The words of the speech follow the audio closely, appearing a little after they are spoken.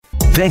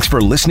Thanks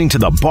for listening to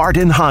the Bart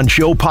and Hahn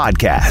Show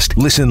podcast.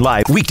 Listen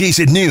live weekdays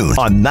at noon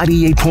on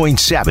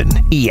 98.7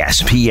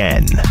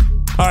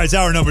 ESPN. All right, it's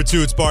hour number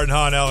 2. It's Bart and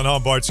Hahn, Alan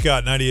Hahn, Bart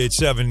Scott,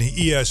 98.7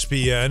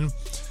 ESPN.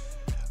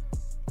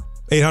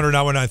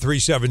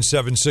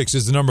 800-919-3776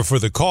 is the number for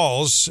the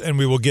calls, and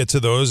we will get to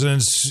those.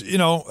 And it's,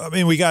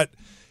 we got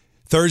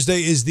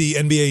Thursday is the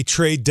NBA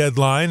trade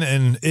deadline,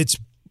 and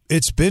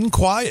it's been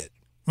quiet.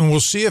 And we'll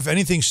see if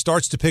anything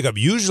starts to pick up.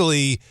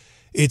 Usually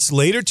it's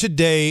later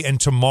today and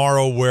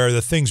tomorrow where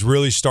the things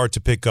really start to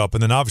pick up.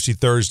 And then obviously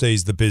Thursday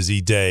is the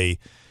busy day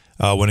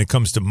when it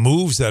comes to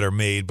moves that are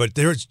made. But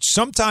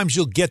sometimes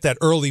you'll get that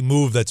early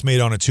move that's made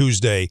on a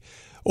Tuesday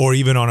or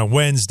even on a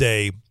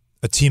Wednesday,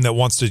 a team that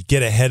wants to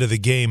get ahead of the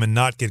game and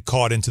not get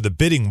caught into the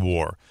bidding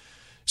war.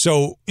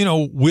 So,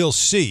 we'll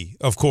see,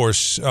 of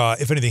course,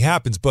 if anything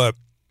happens. But,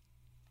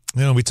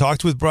 we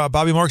talked with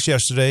Bobby Marks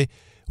yesterday.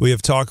 We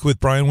have talked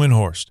with Brian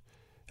Windhorst.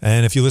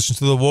 And if you listen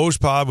to the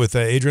Woj pod with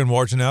Adrian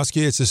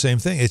Wojnarowski, it's the same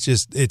thing. It's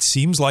just, it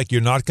seems like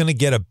you're not going to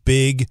get a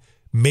big,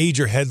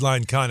 major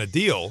headline kind of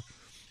deal.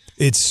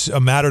 It's a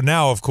matter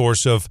now, of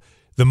course, of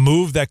the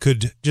move that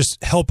could just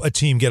help a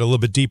team get a little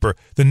bit deeper.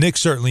 The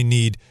Knicks certainly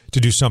need to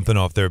do something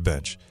off their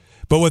bench.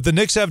 But what the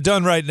Knicks have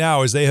done right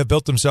now is they have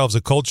built themselves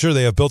a culture.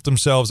 They have built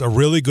themselves a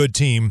really good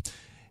team.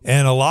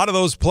 And a lot of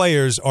those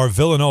players are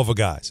Villanova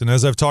guys. And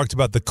as I've talked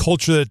about, the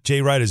culture that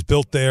Jay Wright has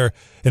built there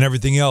and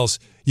everything else,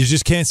 you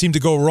just can't seem to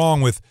go wrong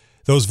with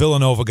those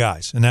Villanova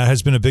guys. And that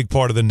has been a big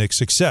part of the Knicks'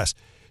 success.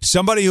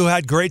 Somebody who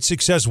had great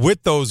success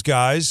with those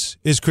guys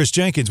is Kris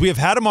Jenkins. We have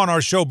had him on our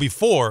show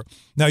before.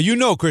 Now,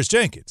 Kris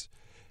Jenkins.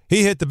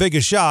 He hit the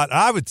biggest shot.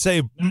 I would say.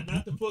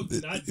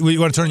 You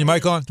want to turn your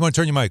mic on? You want to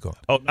turn your mic on?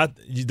 Oh,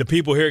 the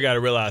people here got to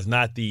realize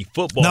not the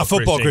football. Not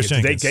football Kris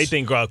Jenkins. They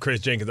think about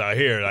Kris Jenkins out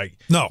here. Like,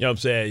 no. You know what I'm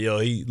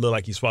saying? He looked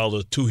like he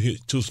swallowed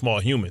two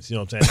small humans. You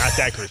know what I'm saying? Not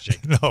that Kris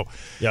Jenkins. No.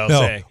 You know what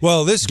I'm saying?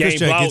 Well, this Kris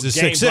Jenkins is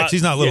 6'6".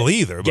 He's not little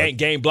either. But.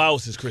 Game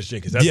Blouse is Kris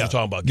Jenkins. That's what I'm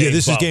talking about.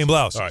 This Blouse. is Game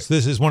Blouse. Right.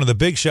 This is one of the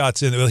big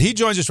shots. He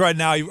joins us right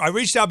now. I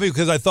reached out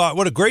because I thought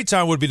what a great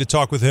time would be to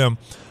talk with him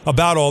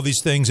about all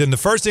these things. And the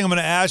first thing I'm going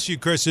to ask you,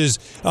 Kris, is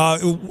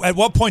at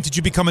what point did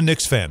you become a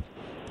Knicks fan?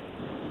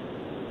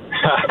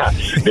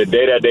 The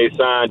day that they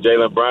signed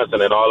Jalen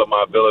Brunson and all of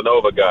my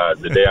Villanova guys,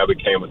 the day I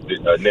became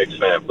a Knicks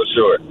fan, for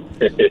sure.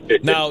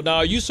 Now,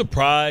 are you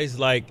surprised?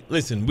 Like,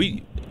 listen,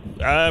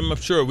 I'm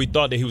sure we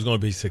thought that he was going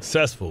to be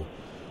successful,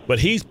 but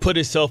he's put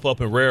himself up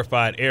in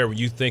rarefied air when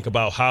you think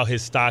about how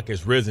his stock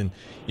has risen.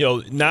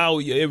 Now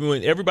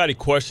everybody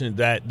questioned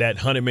that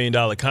 $100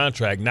 million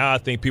contract. Now I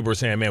think people are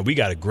saying, man, we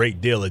got a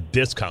great deal of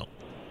discount.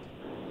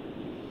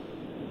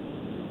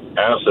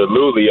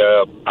 Absolutely.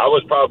 I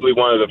was probably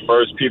one of the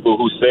first people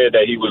who said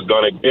that he was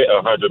going to get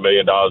 $100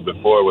 million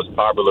before it was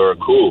popular or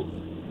cool.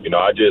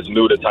 I just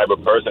knew the type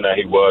of person that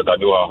he was.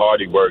 I knew how hard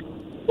he worked.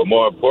 But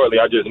more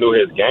importantly, I just knew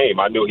his game.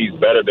 I knew he's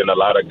better than a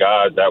lot of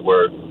guys that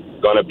were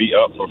going to be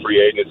up for free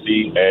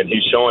agency, and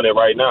he's showing it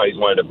right now. He's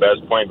one of the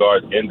best point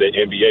guards in the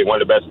NBA, one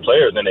of the best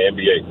players in the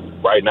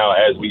NBA right now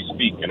as we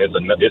speak, and it's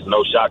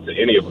no shock to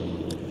any of us.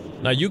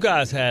 Now, you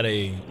guys had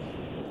a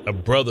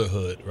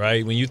brotherhood,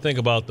 right? When you think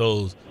about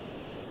those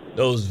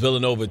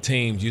Villanova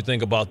teams, you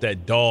think about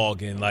that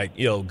dog and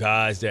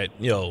guys that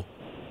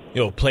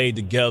played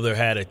together,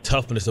 had a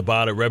toughness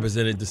about it,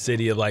 represented the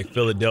city of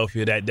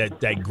Philadelphia,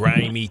 that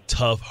grimy,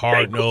 tough,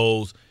 hard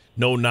nosed,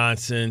 no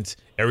nonsense.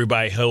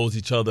 Everybody holds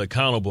each other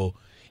accountable.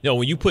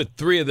 When you put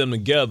three of them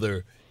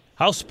together,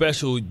 how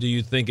special do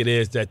you think it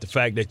is that the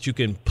fact that you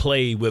can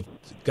play with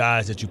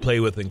guys that you play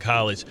with in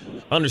college,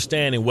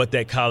 understanding what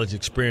that college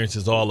experience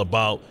is all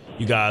about?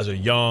 You guys are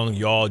young,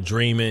 you're all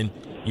dreaming.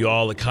 You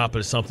all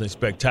accomplished something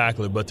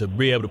spectacular, but to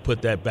be able to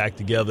put that back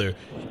together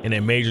in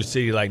a major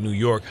city like New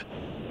York,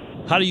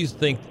 how do you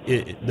think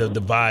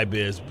the vibe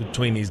is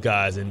between these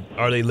guys, and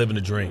are they living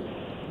a dream?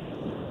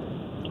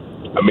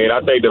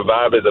 I think the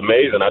vibe is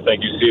amazing. I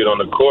think you see it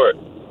on the court.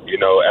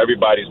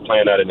 Everybody's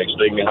playing at an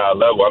extremely high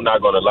level. I'm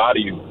not going to lie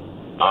to you.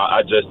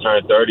 I just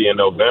turned 30 in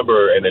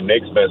November, and the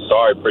Knicks been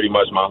sorry pretty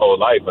much my whole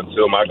life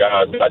until my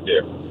guys got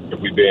there, if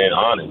we're being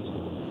honest.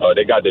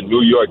 They got the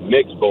New York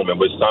Knicks booming,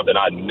 which is something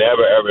I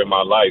never, ever in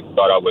my life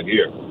thought I would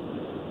hear.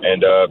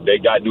 And they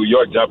got New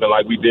York jumping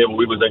like we did when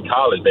we was in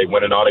college. They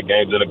winning all the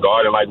games in the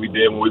Garden like we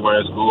did when we were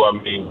in school.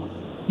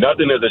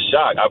 Nothing is a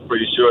shock. I'm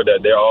pretty sure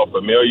that they're all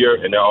familiar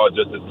and they're all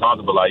just as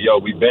comfortable. Like, yo,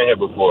 we've been here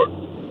before.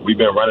 We've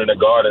been running the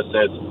Garden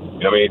since,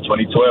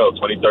 2012,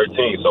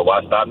 2013. So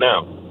why stop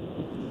now?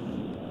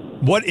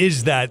 What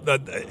is that?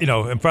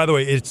 And by the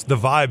way, it's the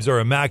vibes are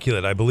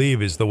immaculate, I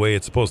believe, is the way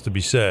it's supposed to be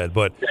said.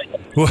 But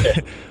what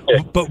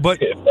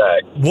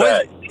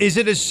is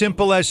it as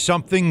simple as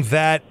something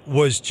that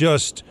was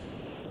just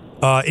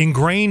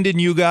ingrained in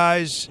you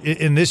guys,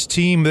 in this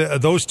team,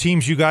 those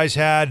teams you guys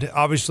had,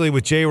 obviously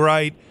with Jay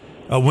Wright,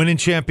 winning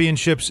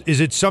championships? Is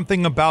it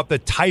something about the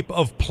type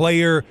of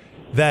player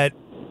that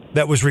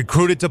was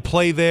recruited to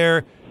play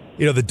there?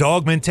 The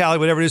dog mentality,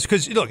 whatever it is.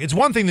 Because, look, it's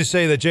one thing to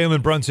say that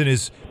Jalen Brunson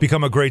has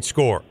become a great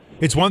scorer.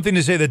 It's one thing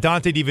to say that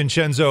Dante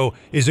DiVincenzo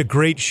is a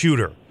great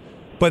shooter.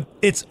 But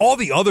it's all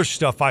the other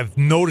stuff I've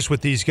noticed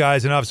with these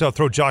guys, and obviously I'll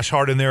throw Josh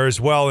Hart in there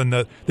as well, and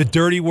the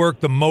dirty work,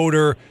 the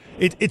motor.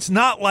 It's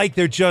not like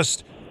they're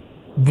just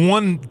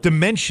one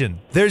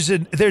dimension. There's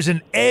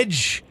an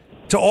edge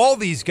to all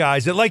these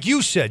guys that, like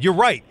you said, you're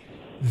right.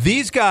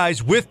 These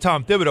guys with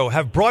Tom Thibodeau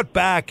have brought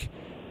back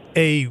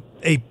a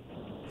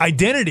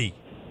identity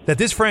that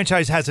this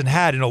franchise hasn't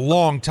had in a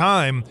long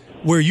time,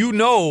 where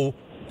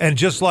and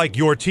just like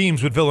your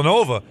teams with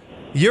Villanova,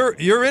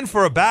 you're in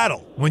for a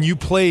battle when you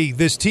play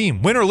this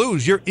team. Win or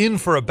lose, you're in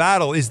for a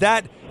battle. Is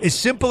that as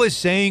simple as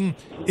saying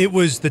it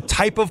was the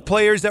type of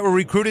players that were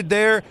recruited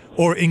there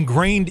or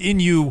ingrained in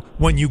you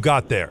when you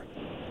got there?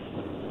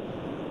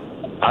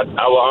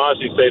 I will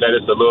honestly say that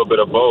it's a little bit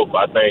of both.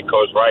 I think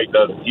Coach Wright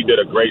he did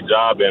a great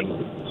job in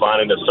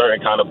finding a certain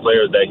kind of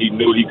players that he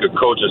knew he could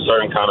coach a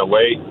certain kind of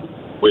way,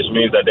 which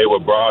means that they were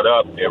brought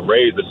up and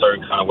raised a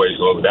certain kind of way.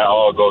 So that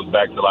all goes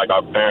back to like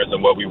our parents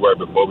and what we were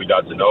before we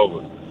got to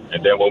Nova. And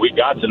then when we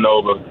got to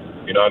Nova,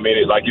 you know what I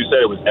mean? Like you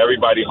said, it was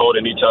everybody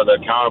holding each other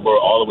accountable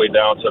all the way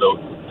down to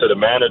the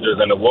managers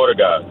and the water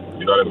guys.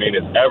 You know what I mean?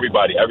 It's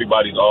everybody.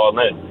 Everybody's all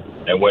in.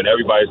 And when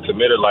everybody's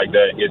committed like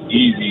that, it's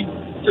easy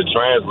to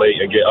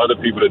translate and get other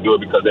people to do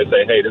it because they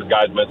say, hey, this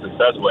guy's been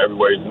successful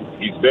everywhere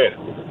he's been.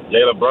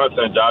 Jalen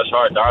Brunson, Josh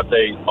Hart,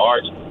 Dante,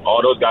 Arch,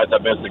 all those guys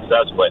have been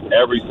successful at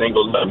every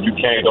single level. You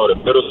can't go to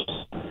middle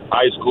school,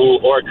 high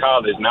school, or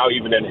college, now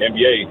even in the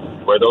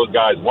NBA, where those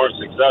guys weren't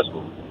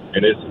successful.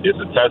 And it's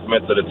a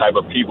testament to the type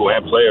of people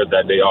and players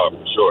that they are,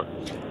 for sure.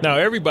 Now,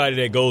 everybody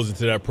that goes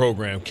into that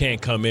program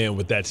can't come in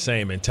with that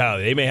same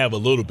mentality. They may have a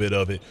little bit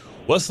of it.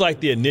 What's like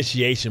the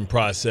initiation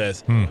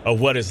process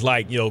of what it's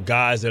like,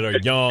 guys that are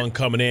young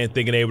coming in,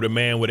 thinking they were the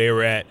man where they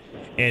were at,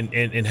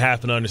 and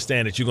having to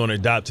understand that you're going to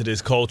adopt to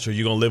this culture,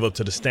 you're going to live up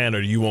to the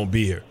standard, or you won't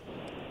be here?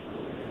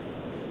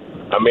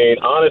 I mean,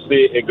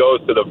 honestly, it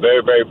goes to the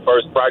very, very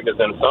first practice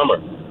in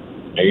summer.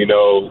 And,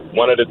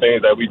 one of the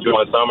things that we do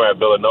in summer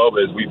at Villanova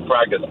is we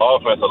practice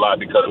offense a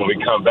lot because when we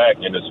come back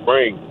in the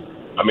spring,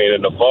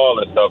 in the fall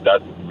and stuff,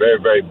 that's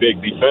very, very big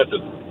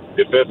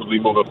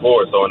defensively moving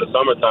forward. So in the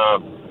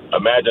summertime,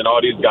 imagine all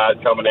these guys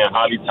coming in,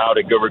 highly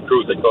touted, good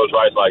recruits, and Coach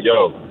Wright's like,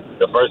 yo,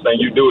 the first thing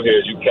you do here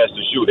is you catch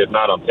the shoot. If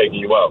not, I'm taking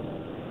you out.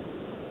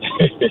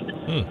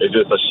 It's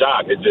just a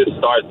shock. It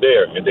just starts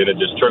there, and then it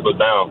just trickles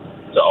down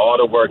to all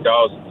the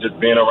workouts, just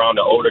being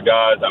around the older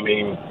guys. I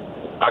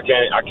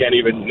can't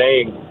even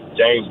name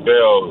James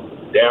Bell,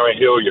 Darren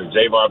Hilliard,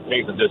 Javon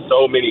Pinkston, just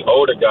so many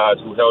older guys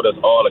who held us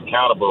all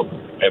accountable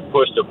and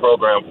pushed the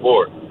program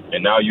forward.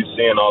 And now you're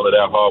seeing all of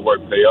that hard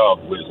work pay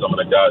off with some of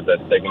the guys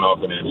that's taking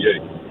off in the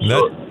NBA.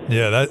 Sure.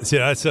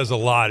 That says a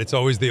lot. It's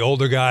always the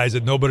older guys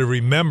that nobody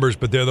remembers,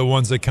 but they're the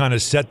ones that kind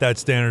of set that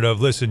standard of,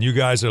 listen, you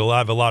guys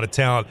have a lot of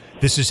talent.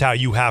 This is how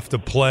you have to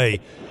play,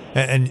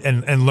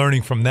 and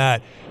learning from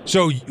that.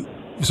 So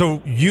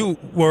you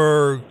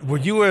were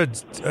you a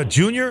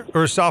junior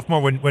or a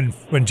sophomore when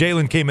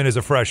Jalen came in as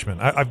a freshman?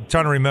 I'm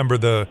trying to remember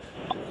the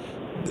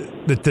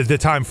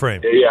time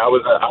frame. Yeah, I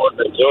was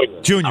a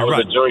junior. Junior,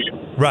 right? A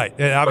junior. Right,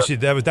 and obviously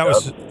that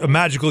was a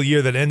magical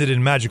year that ended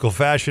in magical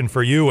fashion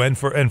for you and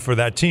for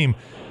that team.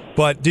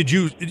 But did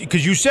you?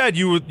 Because you said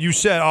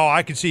oh,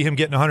 I could see him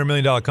getting a $100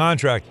 million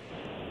contract.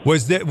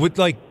 Was that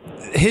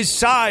his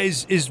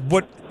size is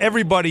what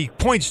everybody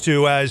points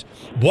to as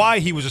why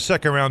he was a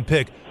second round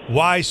pick?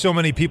 Why so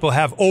many people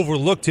have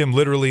overlooked him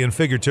literally and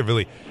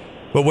figuratively.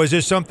 But was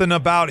there something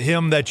about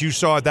him that you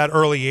saw at that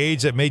early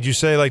age that made you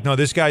say, no,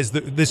 this guy's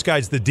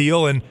the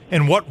deal?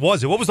 And what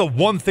was it? What was the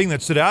one thing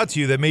that stood out to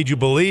you that made you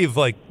believe,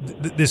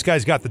 this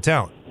guy's got the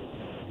talent?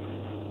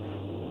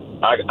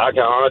 I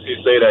can honestly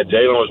say that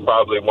Jalen was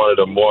probably one of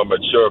the more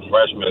mature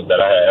freshmen that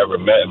I had ever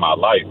met in my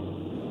life.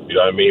 You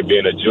know what I mean?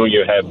 Being a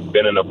junior, have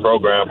been in the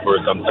program for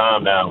some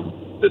time now,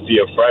 to see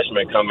a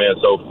freshman come in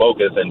so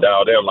focused and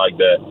dialed in like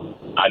that,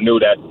 I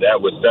knew that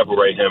would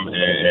separate him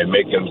and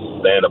make him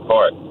stand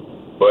apart.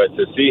 But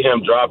to see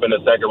him drop in the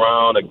second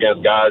round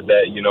against guys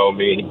that, he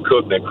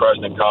cooked and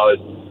crushed in college,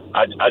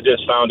 I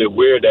just found it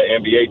weird that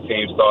NBA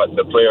teams thought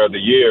the player of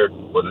the year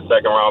was a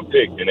second-round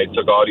pick, and they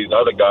took all these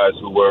other guys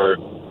who were,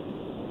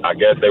 I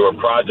guess they were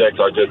projects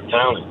or just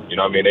talent.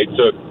 They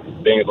took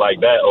things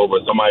like that over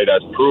somebody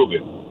that's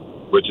proven,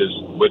 which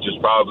is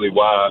probably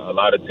why a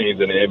lot of teams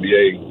in the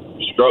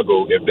NBA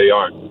struggle if they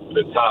aren't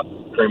the top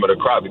cream of the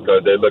crop, because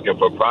they're looking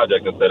for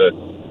projects instead of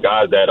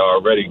guys that are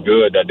already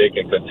good that they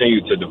can continue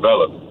to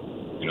develop.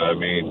 You know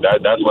what I mean?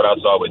 That's what I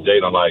saw with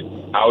Jalen.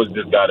 How is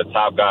this guy the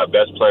top guy,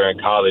 best player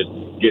in college,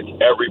 gets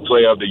every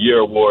Player of the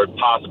Year award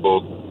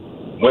possible,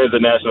 wins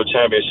the national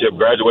championship,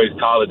 graduates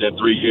college in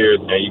 3 years,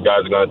 and you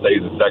guys are going to say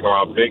he's a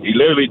second-round pick? He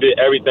literally did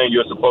everything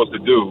you're supposed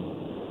to do,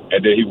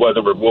 and then he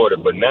wasn't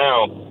rewarded. But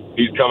now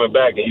he's coming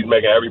back, and he's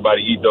making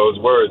everybody eat those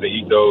words and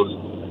eat those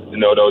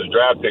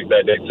draft picks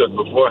that they took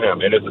before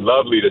him. And it's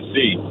lovely to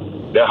see.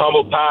 The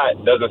humble pie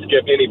doesn't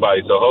skip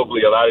anybody. So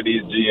hopefully a lot of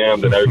these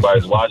GMs and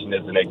everybody's watching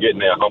this and they're getting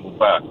their humble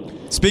pie.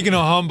 Speaking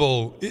of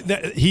humble,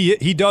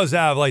 he does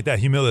have that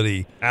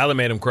humility. Allen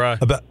made him cry.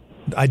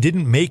 I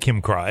didn't make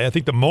him cry. I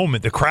think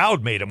the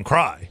crowd made him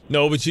cry.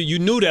 No, but you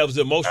knew that was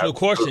an emotional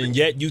question, and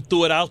yet you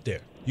threw it out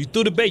there. You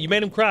threw the bait. You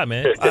made him cry,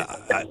 man.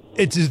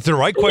 It's the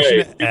right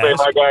question to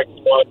ask.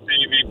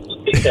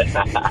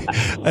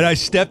 And I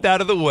stepped out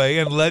of the way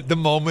and let the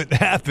moment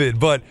happen.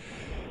 But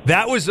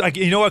that was, like,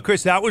 you know what,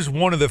 Kris? That was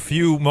one of the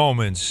few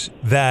moments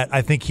that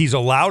I think he's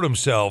allowed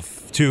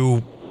himself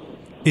to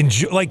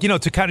enjoy, like,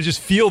 to kind of just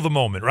feel the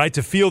moment, right?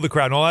 To feel the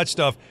crowd and all that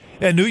stuff.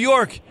 And New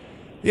York,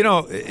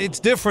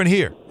 it's different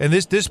here. And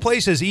this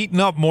place has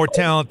eaten up more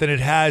talent than it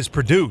has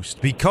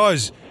produced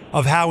because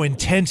of how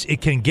intense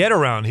it can get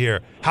around here,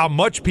 how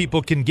much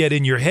people can get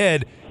in your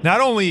head, not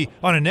only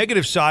on a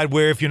negative side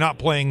where if you're not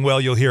playing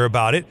well, you'll hear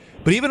about it,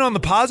 but even on the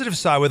positive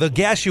side where they'll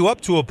gas you up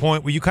to a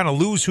point where you kind of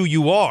lose who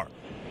you are.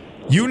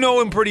 You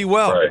know him pretty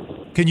well. Right.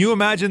 Can you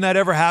imagine that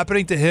ever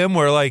happening to him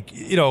where, like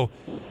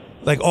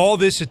all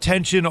this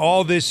attention,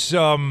 all this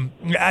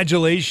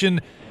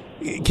adulation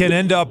can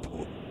end up,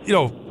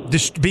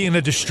 being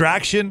a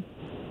distraction?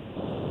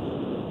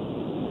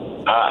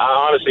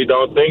 I honestly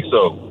don't think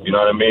so. You know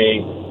what I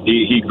mean?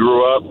 He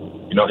grew up,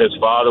 his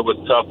father was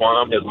tough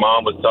on him. His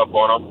mom was tough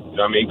on him. You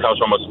know what I mean? He comes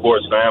from a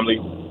sports family.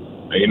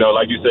 And,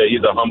 like you said,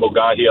 he's a humble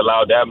guy. He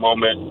allowed that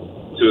moment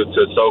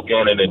to soak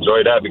in and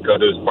enjoy that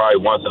because it was probably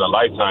once in a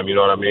lifetime, you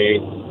know what I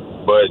mean?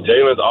 But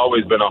Jalen's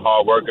always been a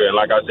hard worker, and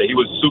like I said, he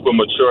was super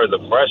mature as a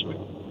freshman.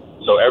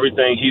 So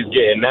everything he's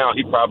getting now,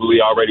 he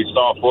probably already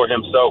saw for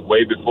himself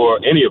way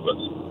before any of us.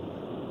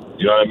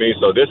 You know what I mean?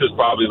 So this is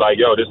probably like,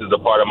 this is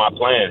a part of my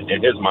plan in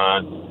his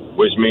mind,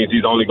 which means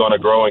he's only going to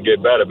grow and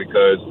get better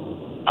because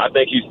I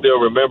think he still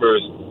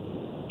remembers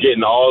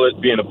getting all it,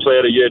 being a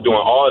player of the year,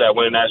 doing all that,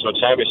 winning national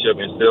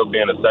championship, and still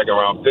being a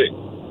second-round pick.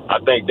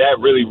 I think that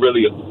really,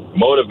 really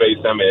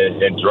motivates him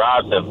and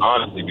drives him,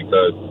 honestly,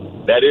 because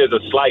that is a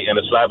slight and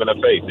a slap in the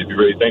face if you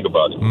really think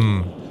about it.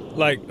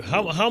 Like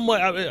how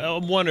much?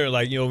 I'm wondering,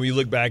 like, when you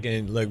look back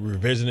and like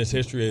revisionist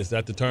history, is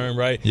that the term,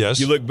 right? Yes.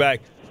 You look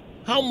back.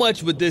 How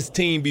much would this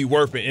team be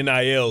worth in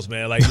NILs,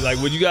 man? Like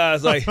would you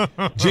guys like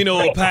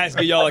Gino or Pats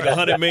give y'all like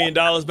 $100 million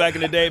back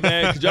in the day,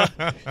 man? Cause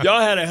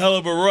y'all had a hell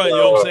of a run, you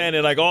know what I'm saying?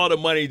 And like all the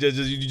money, you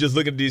just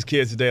look at these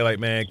kids today, like,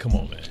 man, come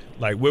on, man.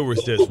 Like, where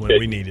was this when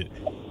we needed it?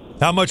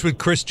 How much would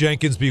Kris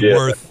Jenkins be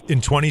worth in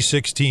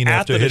 2016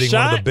 after hitting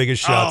one of the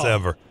biggest shots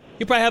ever?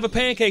 You probably have a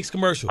pancakes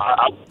commercial.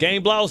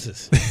 Game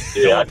blouses.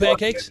 Yeah,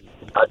 pancakes.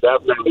 I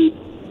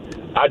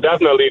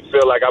definitely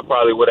feel like I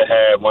probably would have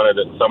had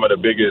some of the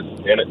biggest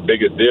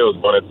deals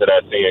going into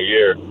that senior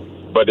year.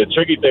 But the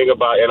tricky thing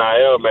about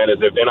NIL, man,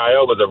 is if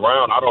NIL was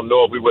around, I don't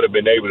know if we would have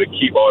been able to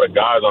keep all the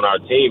guys on our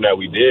team that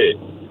we did.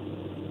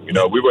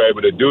 We were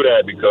able to do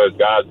that because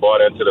guys bought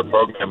into the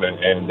program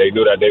and they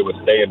knew that they would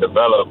stay and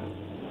develop,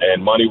 and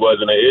money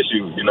wasn't an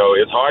issue.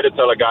 It's hard to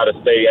tell a guy to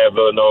stay at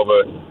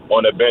Villanova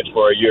on the bench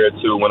for a year or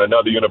two when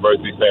another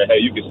university said, hey,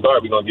 you can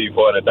start, we're going to give you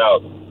 $400,000.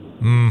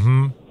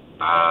 Mm-hmm.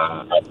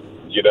 I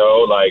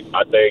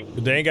think.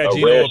 But they ain't got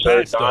Gino or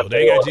Pats, though.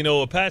 They ain't got Gino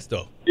or Pats,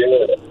 though.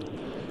 Yeah,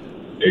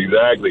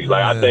 exactly.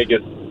 I think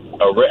it's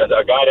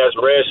a guy that's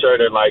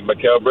redshirted, like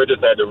Mikal Bridges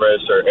had the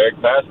red shirt,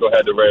 Eric Pascal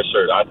had the red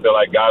shirt. I feel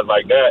like guys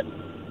like that,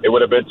 it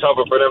would have been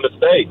tougher for them to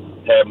stay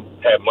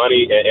had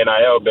money and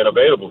NIL been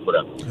available for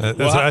them.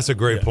 That's a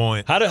great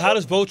point. How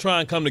does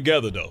Voltron come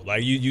together, though?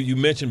 Like you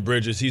mentioned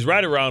Bridges, he's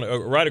right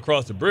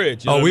across the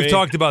bridge. We've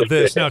talked about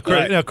this now,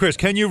 Kris. Now, Kris,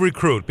 can you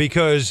recruit?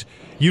 Because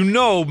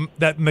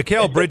that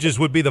Mikal Bridges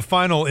would be the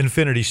final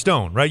Infinity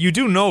Stone, right? You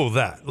do know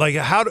that. Like,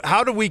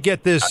 how do we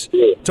get this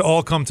to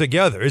all come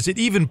together? Is it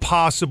even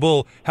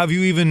possible? Have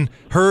you even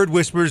heard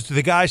whispers? Do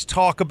the guys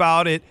talk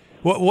about it?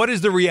 What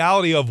is the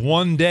reality of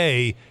one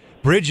day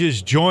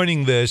Bridges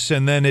joining this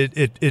and then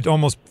it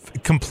almost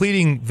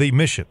completing the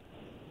mission?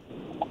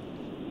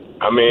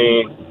 I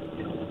mean,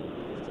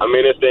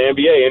 it's the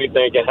NBA.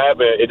 Anything can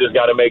happen. It just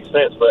got to make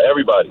sense for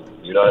everybody.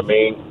 You know what I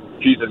mean?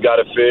 Pieces got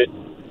to fit.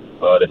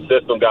 The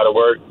system got to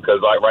work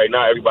because, like, right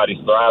now, everybody's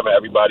thriving.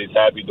 Everybody's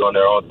happy doing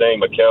their own thing.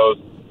 Mikel's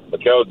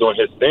doing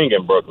his thing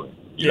in Brooklyn.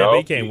 You know? But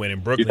he can't win in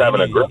Brooklyn. He's having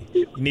a great.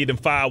 You need them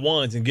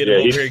 5-1s and get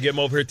him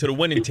over here to the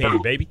winning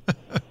team, baby.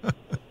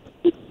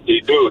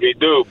 He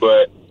do.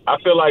 But I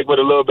feel like with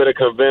a little bit of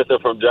convincing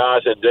from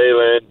Josh and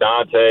Jalen,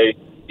 Dante,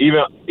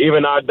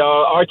 even our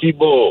dog Archie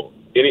Bull,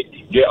 get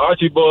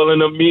Archie Bull in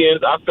the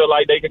meetings, I feel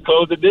like they could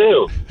close the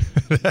deal.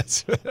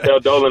 Tell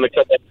Dolan to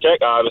cut that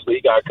check. Obviously,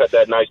 he got to cut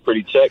that nice,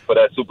 pretty check for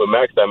that super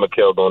max that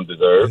Mikal don't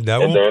deserve. That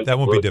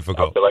won't be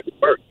difficult. I feel like it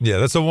works. Yeah,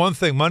 that's the one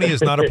thing. Money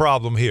is not a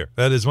problem here.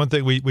 That is one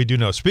thing we do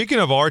know. Speaking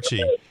of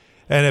Archie,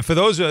 and for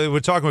those we're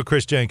talking with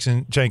Kris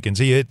Jenkins,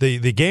 he hit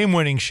the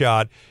game-winning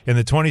shot in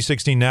the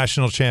 2016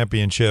 National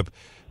Championship,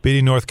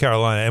 beating North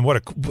Carolina. And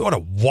what a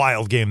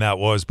wild game that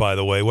was, by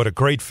the way. What a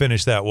great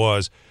finish that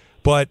was.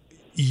 But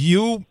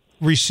you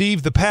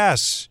received the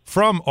pass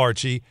from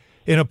Archie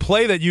in a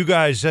play that you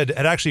guys had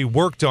actually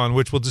worked on,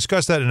 which we'll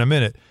discuss that in a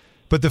minute.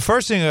 But the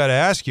first thing I got to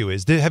ask you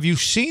is, have you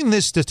seen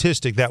this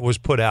statistic that was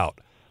put out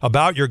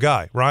about your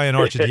guy, Ryan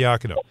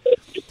Arcidiacono?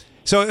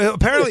 So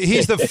apparently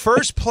he's the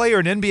first player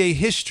in NBA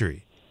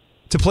history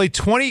to play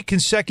 20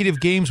 consecutive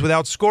games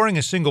without scoring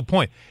a single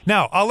point.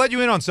 Now, I'll let you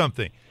in on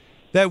something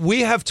that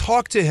we have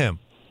talked to him,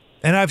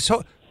 and I've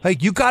told,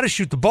 like, you got to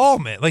shoot the ball,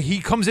 man. Like, he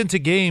comes into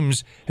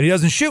games and he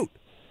doesn't shoot.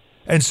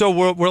 And so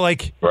we're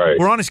like,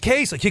 we're on his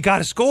case. Like, you got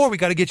to score. We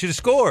got to get you to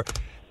score.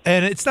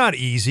 And it's not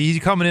easy.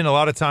 He's coming in a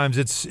lot of times.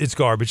 It's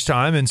garbage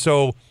time. And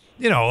so,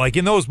 you know, like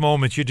in those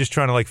moments, you're just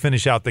trying to like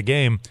finish out the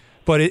game.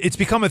 But it's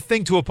become a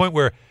thing to a point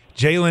where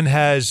Jalen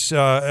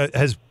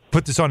has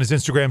put this on his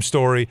Instagram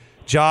story.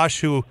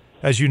 Josh, who,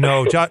 as you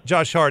know,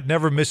 Josh Hart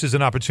never misses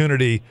an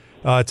opportunity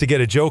to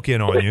get a joke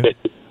in on you.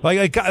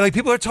 Like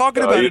people are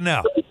talking about it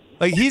now.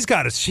 Like he's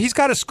got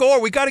to score.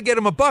 We got to get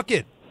him a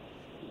bucket.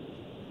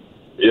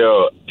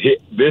 Yo,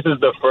 this is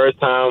the first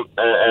time,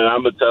 and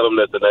I'm going to tell him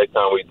that the next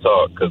time we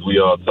talk, because we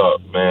all talk,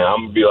 man.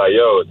 I'm going to be like,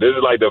 yo, this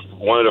is like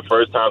one of the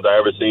first times I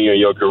ever seen you in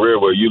your career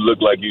where you look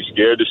like you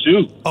scared to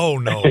shoot. Oh,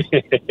 no.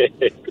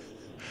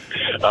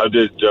 I'm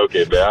just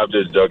joking, man. I'm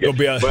just joking.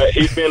 But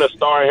he's been a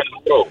star in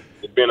his role.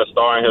 He's been a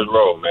star in his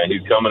role, man.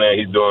 He's coming in.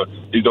 He's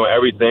doing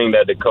everything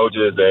that the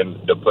coaches and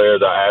the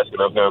players are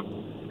asking of him.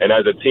 And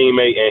as a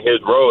teammate in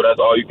his role, that's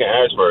all you can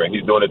ask for. And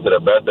he's doing it to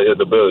the best of his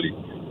ability.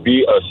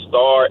 Be a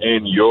star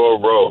in your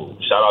role.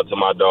 Shout out to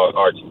my dog,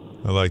 Archie.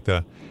 I like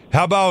that.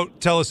 How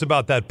about tell us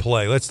about that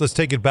play? Let's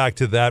take it back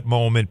to that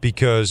moment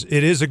because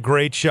it is a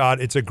great shot.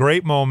 It's a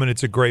great moment.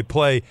 It's a great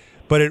play.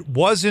 But it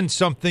wasn't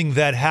something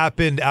that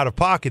happened out of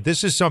pocket.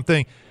 This is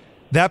something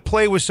 – that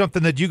play was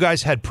something that you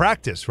guys had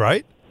practiced,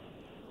 right?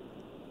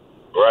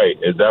 Right.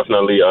 It's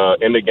definitely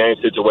in-the-game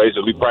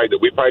situations. We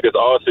practice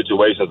all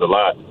situations a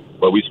lot,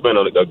 but we spent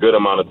a good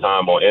amount of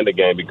time on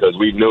in-the-game because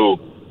we knew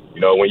 – you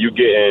know, when you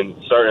get in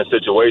certain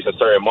situations,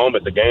 certain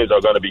moments, the games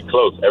are going to be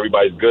close.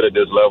 Everybody's good at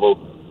this level.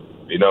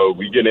 You know,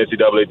 we get an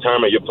NCAA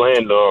tournament, you're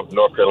playing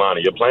North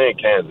Carolina, you're playing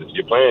Kansas,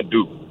 you're playing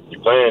Duke,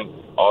 you're playing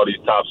all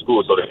these top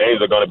schools. So the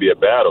games are going to be a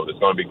battle.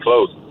 It's going to be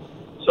close.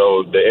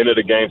 So the end of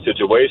the game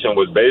situation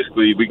was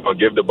basically we're going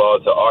to give the ball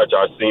to Arch,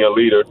 our senior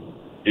leader.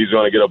 He's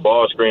going to get a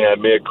ball screen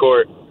at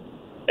midcourt,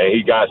 and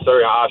he got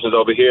certain options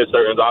over here,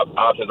 certain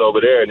options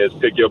over there, and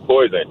just pick your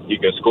poison. He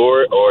can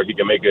score it or he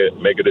can make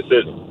a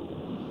decision.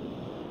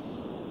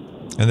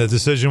 And the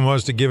decision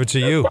was to give it to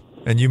you,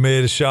 and you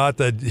made a shot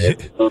that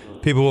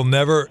people will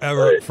never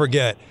ever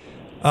forget.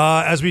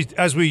 As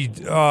we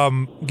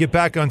get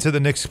back onto the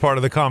next part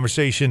of the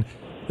conversation,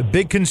 the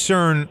big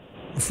concern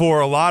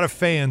for a lot of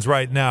fans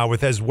right now,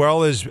 with as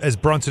well as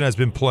Brunson has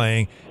been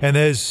playing, and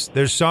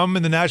there's some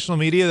in the national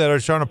media that are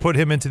trying to put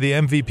him into the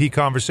MVP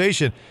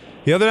conversation.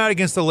 The other night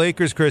against the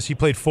Lakers, Kris, he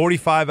played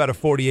 45 out of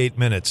 48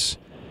 minutes.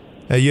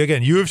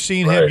 You have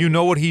seen him. You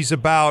know what he's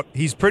about.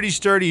 He's pretty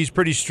sturdy. He's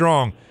pretty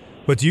strong.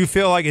 But do you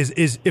feel like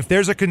is if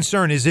there's a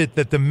concern, is it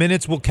that the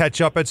minutes will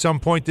catch up at some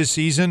point this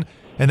season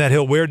and that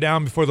he'll wear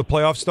down before the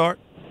playoffs start?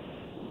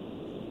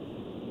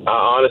 I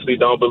honestly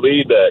don't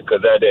believe that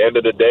because at the end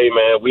of the day,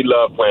 man, we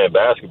love playing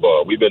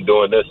basketball. We've been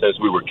doing this since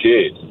we were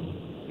kids.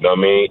 You know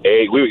what I mean?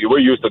 We're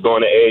used to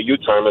going to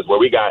AAU tournaments where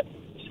we got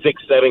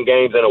 6-7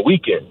 games in a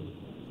weekend.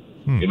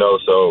 You know,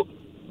 so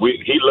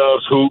he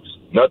loves hoops.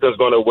 Nothing's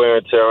going to wear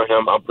and tear on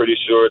him. I'm pretty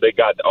sure they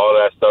got all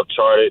that stuff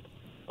charted.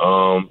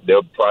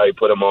 They'll probably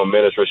put him on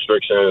minutes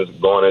restrictions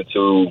going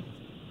into,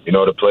 you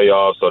know, the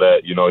playoffs so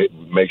that, you know,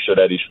 make sure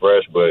that he's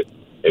fresh. But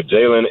if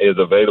Jalen is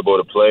available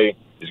to play,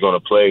 he's going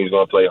to play. He's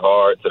going to play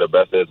hard to the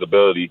best of his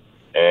ability.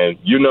 And,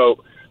 you know,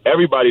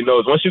 everybody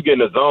knows once you get in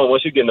the zone,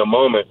 once you get in the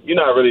moment, you're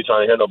not really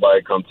trying to hear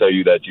nobody come tell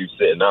you that you're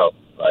sitting out.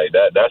 Like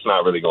that's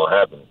not really going to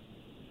happen.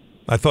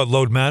 I thought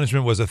load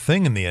management was a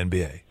thing in the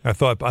NBA. I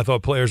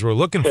thought players were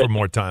looking for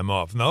more time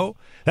off. No,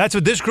 that's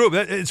what this group.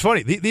 It's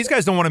funny. These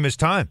guys don't want to miss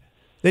time.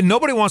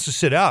 Nobody wants to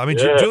sit out. I mean,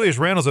 Julius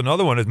Randle's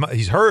another one.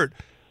 He's hurt,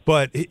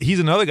 but he's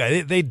another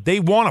guy. They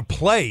want to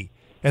play,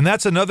 and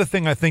that's another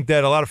thing I think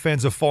that a lot of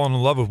fans have fallen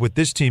in love with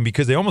this team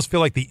because they almost feel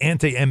like the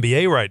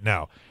anti-NBA right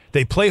now.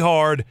 They play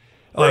hard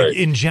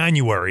in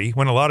January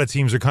when a lot of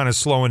teams are kind of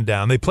slowing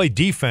down. They play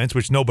defense,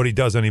 which nobody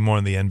does anymore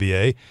in the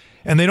NBA,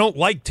 and they don't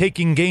like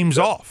taking games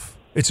off.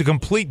 It's a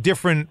complete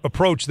different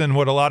approach than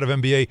what a lot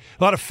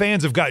of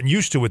fans have gotten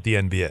used to with the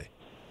NBA.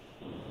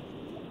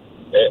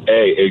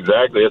 Hey,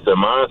 exactly. It's a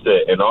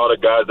mindset. And all the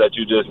guys that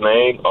you just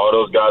named, all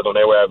those guys when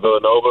they were at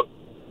Villanova,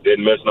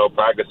 didn't miss no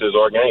practices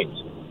or games.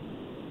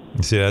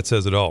 See, that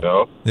says it all. You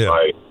know?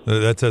 Yeah,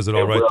 that says it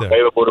all right there.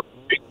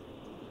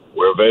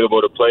 We're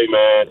available to play,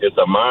 man. It's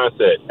a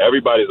mindset.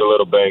 Everybody's a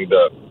little banged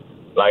up.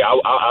 Like,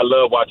 I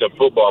love watching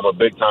football. I'm a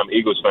big-time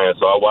Eagles fan,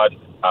 so I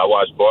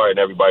watch Bart and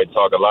everybody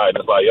talk a lot. And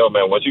it's like, yo,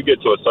 man, once you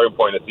get to a certain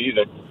point in the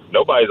season,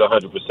 nobody's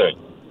 100%.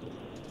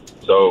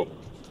 So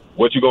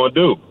what you going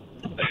to do?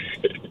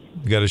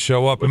 You got to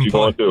show up and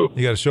play.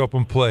 You got to show up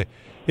and play.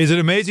 Is it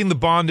amazing the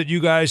bond that you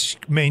guys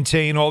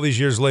maintain all these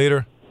years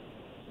later?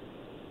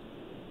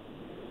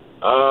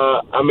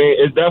 I mean,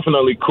 it's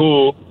definitely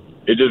cool.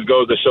 It just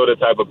goes to show the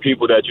type of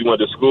people that you went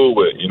to school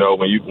with. You know,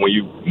 when you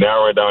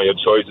narrowing down your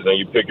choices and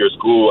you pick your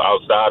school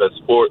outside of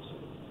sports,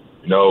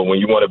 you know, when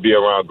you want to be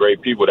around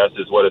great people, that's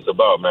just what it's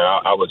about, man.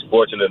 I was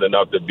fortunate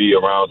enough to be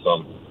around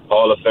some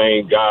Hall of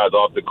Fame guys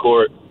off the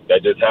court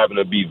that just happen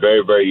to be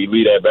very, very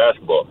elite at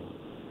basketball.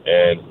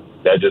 And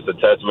that's just a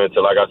testament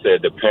to, like I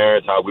said, the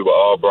parents, how we were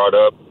all brought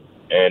up.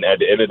 And at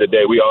the end of the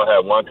day, we all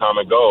had one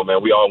common goal,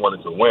 man. We all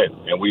wanted to win.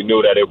 And we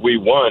knew that if we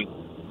won,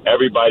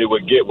 everybody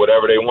would get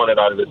whatever they wanted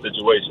out of the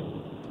situation.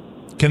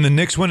 Can the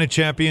Knicks win a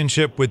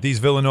championship with these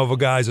Villanova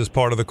guys as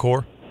part of the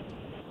core?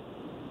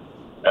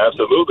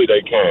 Absolutely,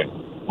 they can.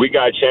 We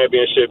got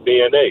championship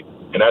DNA,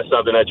 and that's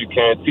something that you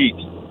can't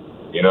teach.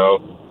 You know,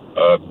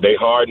 they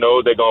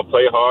hard-nosed, they're going to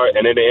play hard.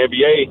 And in the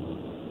NBA,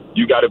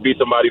 you got to beat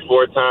somebody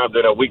 4 times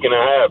in a week and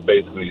a half,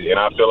 basically. And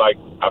I feel like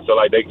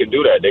they can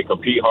do that. They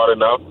compete hard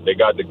enough. They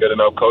got the good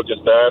enough coaching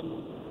staff.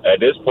 At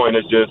this point,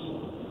 it's just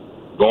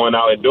going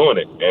out and doing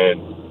it.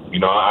 And, you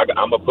know,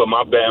 I'm going to put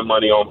my betting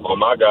money on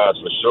my guys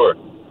for sure.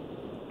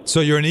 So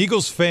you're an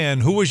Eagles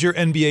fan. Who was your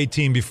NBA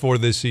team before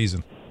this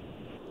season?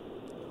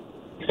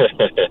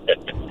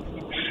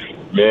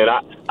 Man,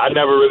 I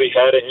never really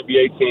had an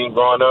NBA team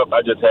growing up.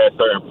 I just had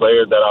certain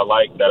players that I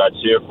liked, that I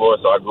cheered for.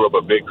 So I grew up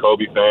a big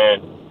Kobe fan,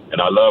 and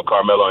I love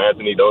Carmelo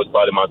Anthony. Those are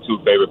probably my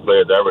 2 favorite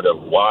players ever to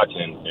watch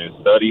and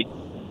study.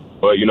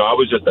 But, you know, I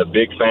was just a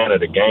big fan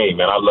of the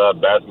game, and I love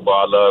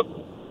basketball. I love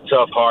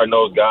tough,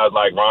 hard-nosed guys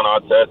like Ron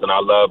Artest, and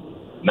I love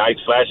nice,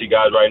 flashy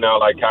guys right now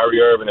like Kyrie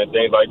Irving and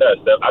things like that.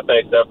 I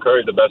think Steph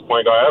Curry's the best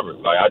point guard ever.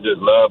 Like, I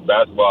just love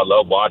basketball. I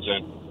love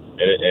watching,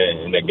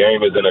 and the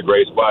game is in a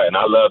great spot. And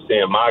I love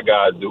seeing my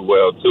guys do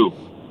well, too.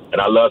 And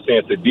I love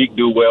seeing Sadiq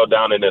do well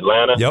down in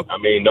Atlanta. Yep. I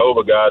mean,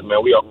 Nova guys,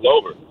 man, we all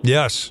over.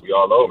 Yes. We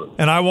all over.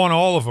 And I want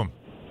all of them.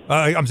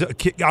 I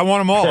want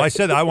them all. I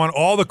said that. I want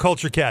all the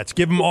culture cats.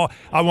 Give them all.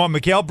 I want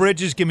Mikal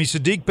Bridges. Give me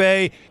Sadiq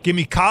Bey. Give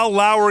me Kyle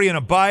Lowry in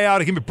a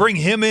buyout. Give me, bring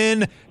him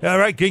in. All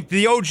right,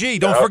 the OG.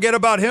 Don't forget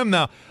about him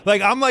now.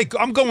 I'm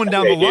going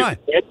down the line.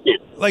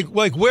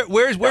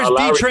 Where's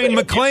D-Train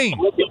McClain?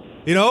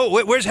 You know,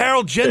 where's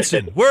Harold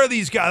Jensen? Where are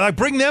these guys? Like,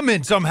 bring them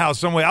in somehow,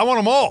 some way. I want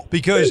them all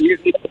because.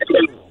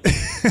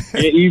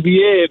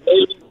 Easy Ed,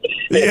 baby.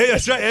 Yeah,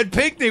 that's right. Ed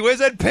Pinckney. Where's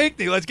Ed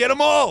Pinckney? Let's get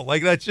them all.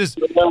 Like, that's just,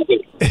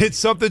 it's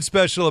something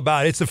special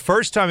about it. It's the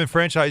first time in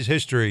franchise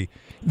history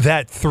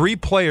that 3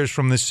 players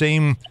from the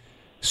same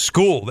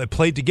school that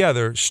played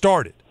together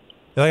started.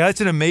 Like, that's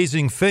an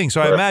amazing thing.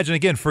 So I imagine,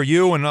 again, for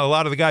you and a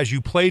lot of the guys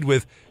you played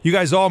with, you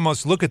guys all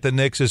must look at the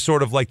Knicks as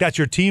sort of like, that's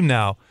your team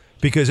now,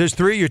 because there's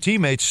 3 of your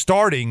teammates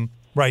starting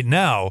right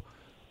now,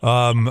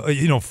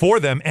 for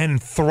them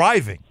and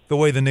thriving the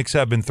way the Knicks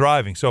have been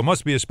thriving. So it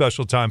must be a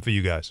special time for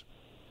you guys.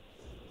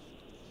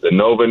 The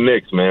Nova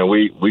Knicks, man,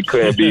 we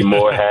couldn't be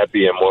more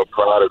happy and more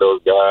proud of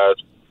those guys.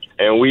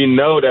 And we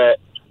know that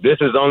this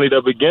is only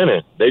the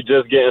beginning. They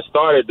just getting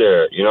started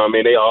there. You know what I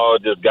mean? They all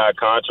just got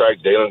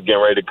contracts. Jalen's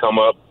getting ready to come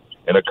up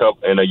in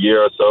a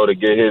year or so to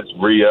get his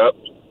re-up.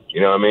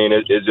 You know what I mean?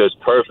 It's just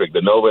perfect.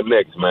 The Nova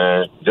Knicks,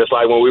 man, just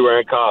like when we were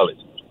in college.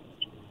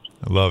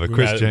 I love it.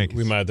 Chris Jenkins.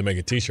 We might have to make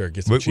a T-shirt,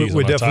 get some cheese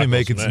We're on our definitely tacos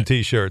making from some that.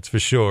 T-shirts for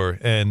sure.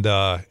 And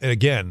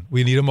again,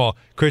 we need them all.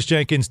 Chris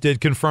Jenkins did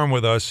confirm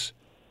with us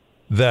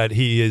that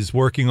he is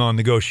working on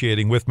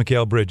negotiating with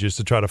Mikal Bridges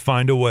to try to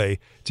find a way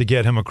to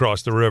get him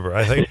across the river.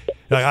 I think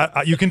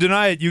you can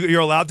deny it. You're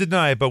allowed to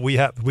deny it, but we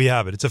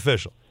have it. It's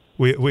official.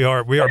 We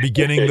are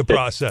beginning the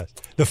process.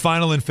 The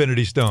final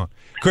Infinity Stone.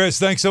 Chris,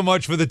 thanks so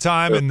much for the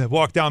time and the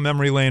walk down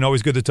memory lane.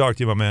 Always good to talk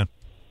to you, my man.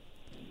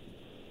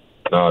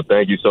 No,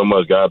 thank you so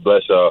much. God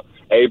bless y'all.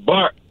 Hey,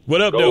 Bart.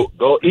 What up, dude?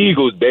 Go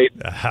Eagles, baby.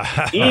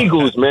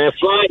 Eagles, man.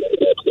 Fly.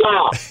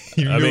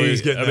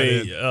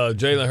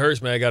 Jalen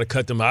Hurts, man, got to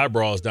cut them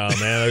eyebrows down,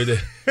 man.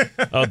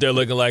 Out there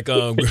looking like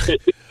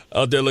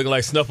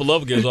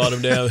Snuffleupagus, all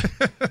them down.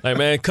 Like,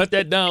 man, cut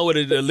that down with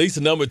at least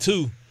a number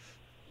 2.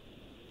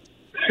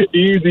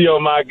 Easy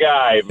on my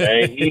guy,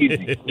 man.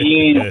 Easy.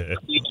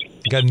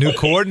 Got new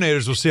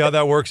coordinators. We'll see how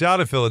that works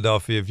out in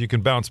Philadelphia. If you can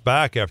bounce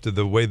back after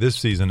the way this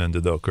season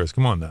ended, though, Chris.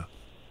 Come on now.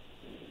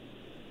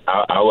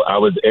 I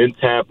was in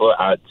Tampa.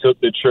 I took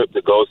the trip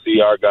to go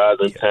see our guys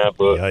in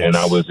Tampa, Yikes. and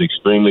I was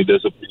extremely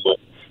disappointed.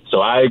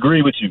 So I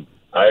agree with you.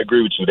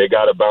 They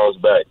got to bounce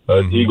back.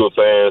 Us Eagle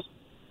fans,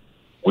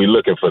 we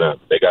looking for them.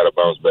 They got to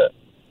bounce back.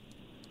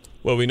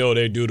 Well, we know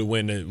they're due to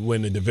win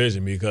the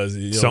division because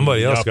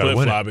somebody else got to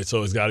win it.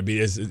 So it's got to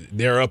be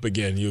they're up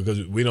again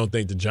because we don't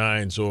think the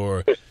Giants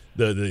or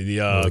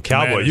the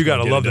Cowboys. You got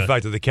to love the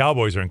fact that the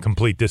Cowboys are in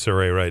complete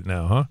disarray right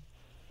now, huh?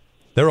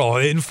 They're all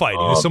infighting.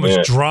 There's so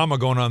much drama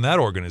going on in that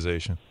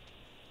organization.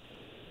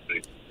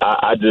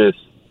 I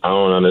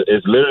don't know.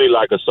 It's literally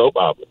like a soap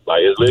opera.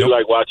 Like, it's literally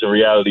like watching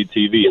reality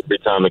TV every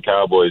time the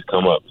Cowboys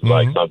come up. It's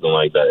like something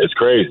like that. It's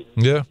crazy.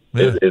 Yeah.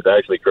 It's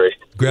actually crazy.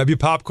 Grab your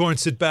popcorn,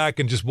 sit back,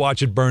 and just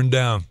watch it burn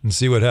down and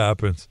see what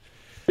happens.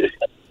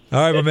 All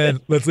right, my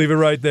man. Let's leave it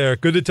right there.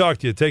 Good to talk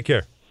to you. Take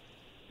care.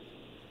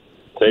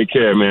 Take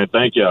care, man.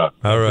 Thank y'all.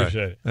 All right.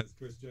 Appreciate it.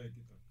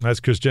 That's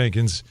Chris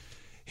Jenkins.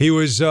 He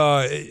was,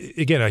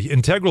 again, an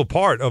integral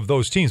part of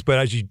those teams. But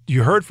as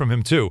you heard from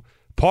him, too,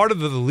 part of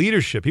the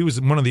leadership. He was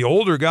one of the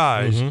older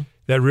guys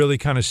that really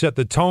kind of set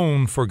the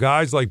tone for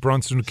guys like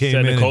Brunson who came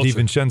in and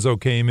DiVincenzo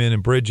came in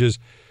and Bridges.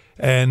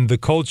 And the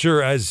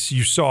culture, as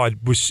you saw,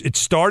 it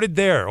started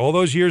there all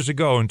those years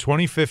ago in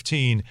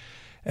 2015.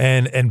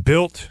 and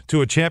built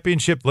to a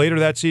championship later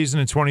that season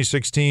in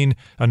 2016.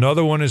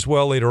 Another one as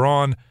well later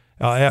on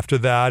after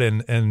that.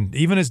 And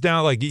even as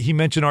down, like he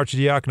mentioned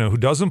Arcidiacono, who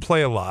doesn't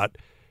play a lot,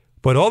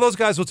 but all those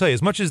guys will tell you,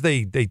 as much as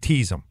they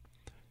tease him,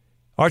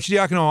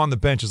 Arcidiacono on the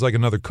bench is like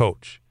another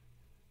coach.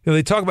 You know,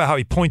 they talk about how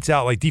he points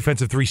out like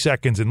defensive 3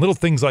 seconds and little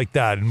things like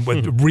that,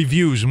 and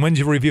reviews and when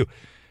you review.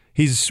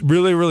 He's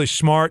really, really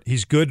smart.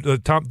 He's good.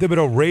 Tom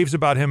Thibodeau raves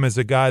about him as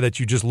a guy that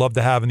you just love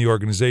to have in the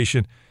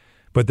organization.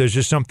 But there's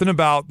just something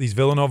about these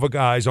Villanova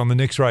guys on the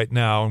Knicks right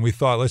now, and we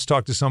thought, let's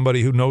talk to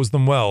somebody who knows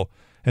them well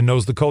and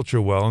knows the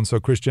culture well. And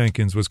so Kris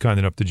Jenkins was kind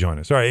enough to join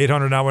us. All right,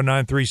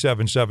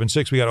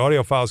 800-919-3776. We got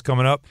audio files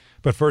coming up.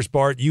 But first,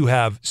 Bart, you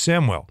have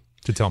Samuel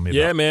to tell me about.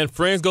 Yeah, man.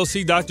 Friends, go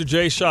see Dr.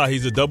 Jay Shaw.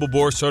 He's a double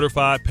board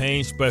certified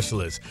pain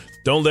specialist.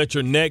 Don't let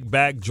your neck,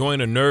 back,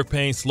 joint, or nerve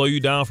pain slow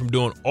you down from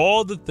doing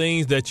all the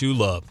things that you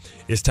love.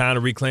 It's time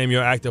to reclaim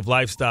your active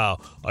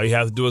lifestyle. All you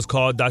have to do is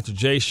call Dr.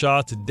 Jay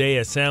Shaw today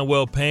at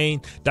Sandwell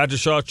Pain. Dr.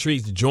 Shaw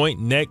treats joint,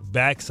 neck,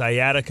 back,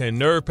 sciatica, and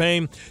nerve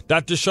pain.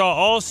 Dr. Shaw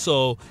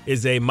also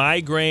is a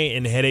migraine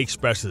and headache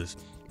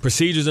specialist.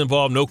 Procedures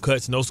involve no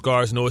cuts, no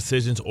scars, no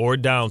incisions, or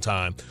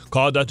downtime.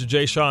 Call Dr.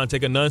 Jay Shaw and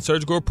take a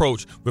non-surgical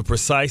approach with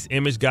precise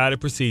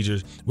image-guided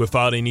procedures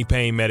without any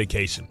pain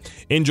medication.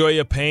 Enjoy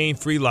a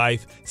pain-free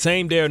life.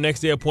 Same-day or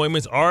next-day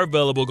appointments are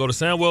available. Go to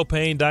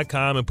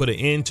SandwellPain.com and put an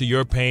end to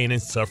your pain and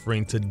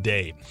suffering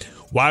today.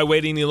 Why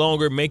wait any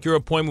longer? Make your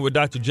appointment with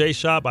Dr. Jay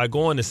Shaw by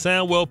going to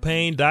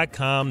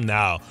SandwellPain.com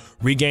now.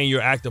 Regain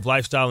your active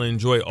lifestyle and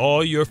enjoy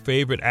all your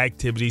favorite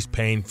activities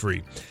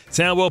pain-free.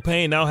 Sandwell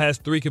Pain now has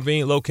 3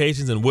 convenient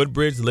locations in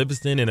Woodbridge,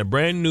 Livingston, and a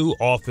brand new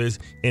office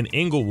in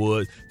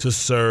Inglewood to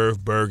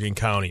serve Bergen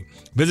County.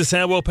 Visit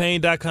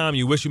SandwellPain.com.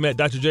 You wish you met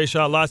Dr. Jay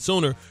Shaw a lot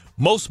sooner.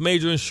 Most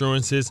major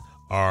insurances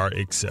are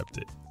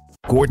accepted.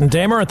 Gordon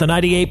Damer at the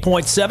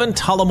 98.7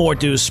 Tullamore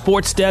Dew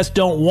Sports Desk.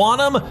 Don't want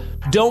them,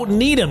 don't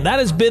need them. That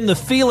has been the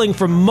feeling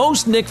for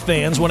most Knicks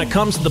fans when it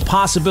comes to the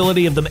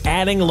possibility of them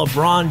adding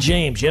LeBron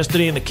James.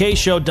 Yesterday in the K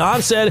Show,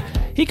 Don said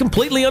he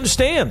completely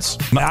understands.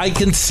 I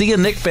can see a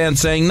Knicks fan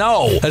saying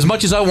no. As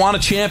much as I want a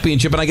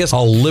championship, and I guess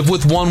I'll live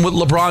with one with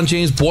LeBron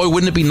James, boy,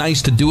 wouldn't it be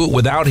nice to do it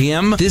without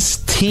him? This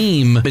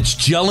team, it's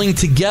gelling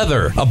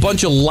together. A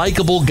bunch of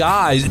likable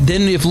guys.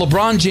 Then if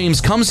LeBron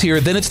James comes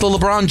here, then it's the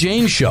LeBron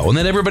James show. And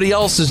then everybody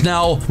else is now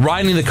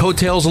riding the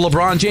coattails of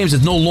LeBron James.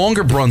 It's no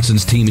longer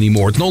Brunson's team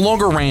anymore. It's no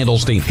longer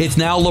Randall's team. It's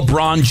now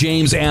LeBron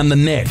James and the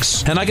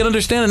Knicks. And I can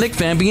understand a Knicks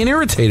fan being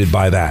irritated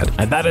by that.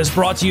 And that is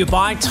brought to you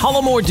by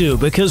Tullamore Dew,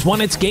 because when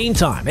it's game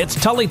time, it's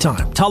Tully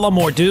time.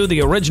 Tullamore Dew,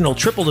 the original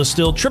triple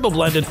distilled, triple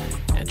blended,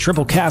 and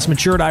triple cask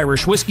matured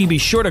Irish whiskey. Be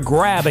sure to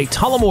grab a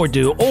Tullamore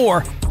Dew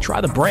or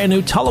try the brand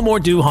new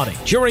Tullamore Dew Honey.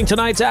 During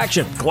tonight's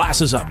action,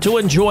 glasses up to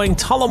enjoying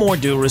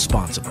Tullamore Dew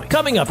responsibly.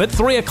 Coming up at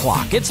 3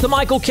 o'clock, it's the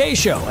Michael K.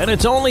 Show, and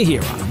it's only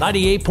here on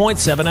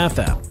 98.7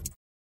 FM.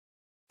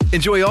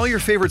 Enjoy all your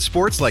favorite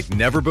sports like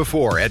never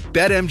before at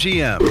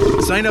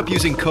BetMGM. Sign up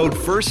using code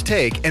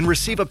FIRSTTAKE and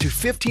receive up to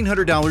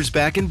 $1,500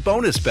 back in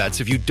bonus bets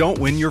if you don't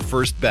win your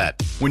first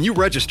bet. When you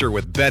register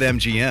with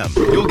BetMGM,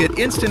 you'll get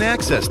instant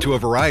access to a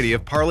variety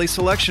of parlay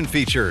selection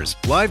features,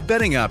 live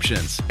betting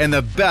options, and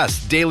the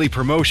best daily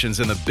promotions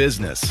in the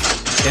business.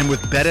 And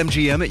with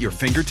BetMGM at your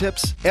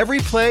fingertips, every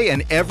play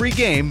and every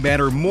game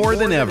matter more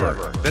than ever.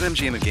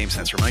 BetMGM and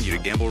GameSense remind you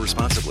to gamble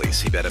responsibly.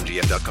 See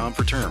BetMGM.com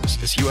for terms.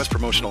 This U.S.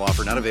 promotional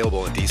offer not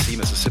available in D.C.,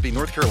 Mississippi,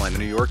 North Carolina,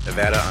 New York,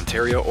 Nevada,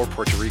 Ontario, or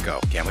Puerto Rico.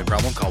 Gambling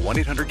problem? Call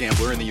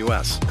 1-800-GAMBLER in the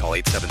U.S. Call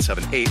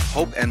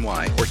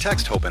 877-8-HOPE-NY or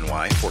text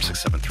HOPE-NY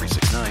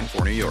 467-369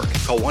 for New York.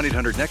 Call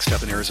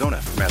 1-800-NEXT-STEP in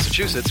Arizona. For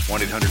Massachusetts,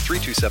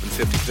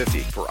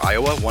 1-800-327-5050. For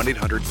Iowa,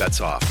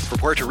 1-800-BETS-OFF. For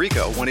Puerto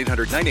Rico,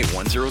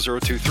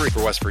 1-800-981-0023.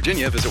 For West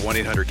Virginia, visit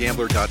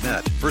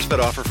 1-800-GAMBLER.net. First bet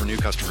offer for new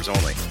customers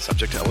only.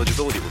 Subject to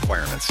eligibility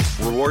requirements.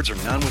 Rewards are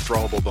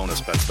non-withdrawable bonus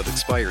bets that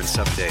expire in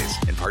 7 days.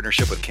 In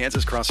partnership with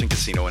Kansas Crossing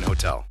Casino and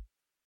Hotel.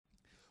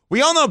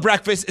 We all know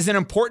breakfast is an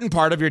important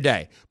part of your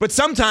day, but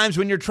sometimes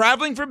when you're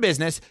traveling for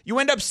business, you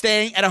end up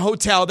staying at a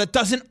hotel that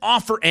doesn't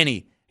offer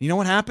any. You know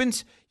what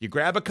happens? You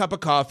grab a cup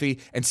of coffee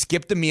and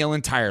skip the meal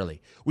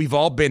entirely. We've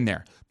all been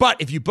there. But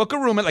if you book a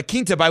room at La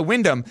Quinta by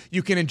Wyndham,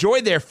 you can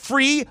enjoy their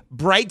free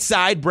Bright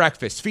Side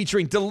breakfast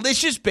featuring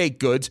delicious baked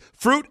goods,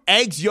 fruit,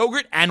 eggs,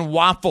 yogurt, and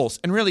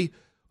waffles. And really,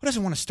 who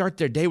doesn't want to start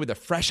their day with a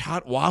fresh,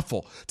 hot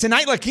waffle?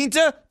 Tonight, La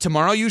Quinta,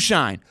 tomorrow you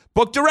shine.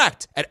 Book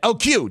direct at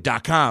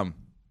LQ.com.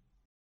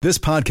 This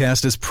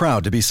podcast is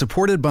proud to be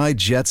supported by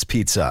Jets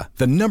Pizza,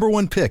 the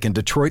 #1 pick in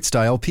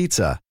Detroit-style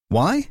pizza.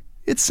 Why?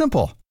 It's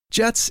simple.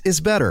 Jets is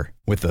better.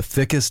 With the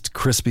thickest,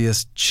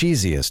 crispiest,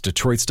 cheesiest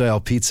Detroit-style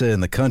pizza in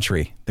the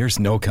country, there's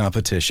no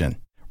competition.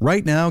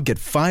 Right now, get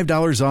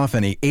 $5 off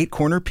any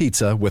 8-corner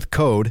pizza with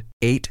code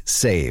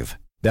 8SAVE.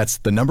 That's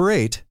the number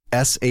 8,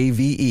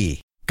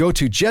 S-A-V-E. Go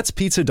to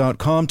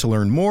jetspizza.com to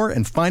learn more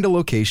and find a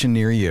location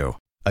near you.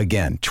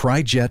 Again,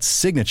 try Jet's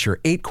signature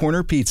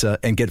 8-corner pizza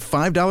and get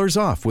 $5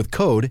 off with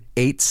code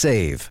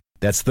 8SAVE.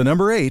 That's the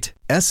number 8,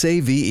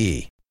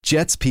 S-A-V-E.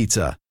 Jet's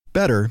Pizza.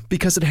 Better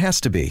because it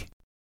has to be.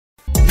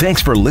 Thanks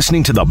for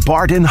listening to the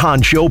Bart and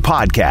Hahn Show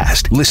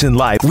podcast. Listen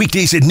live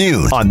weekdays at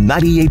noon on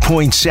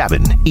 98.7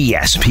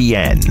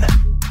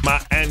 ESPN.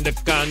 My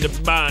anaconda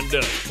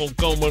binder.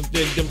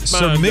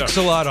 So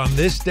Mix-a-Lot on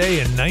this day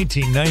in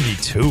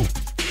 1992.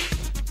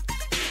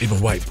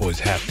 Even white boys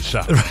have to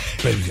shop.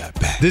 Baby got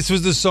back. This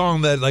was the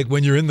song that, like,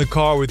 when you're in the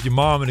car with your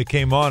mom and it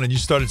came on and you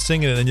started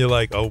singing it and you're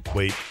like, oh,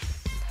 wait.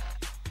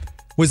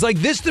 Was like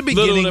this the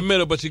beginning? Little in the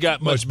middle, but you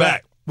got much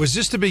back. Was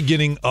this the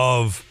beginning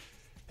of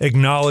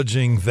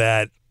acknowledging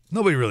that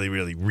nobody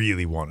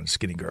really wanted a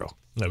skinny girl?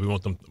 No, we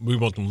want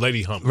them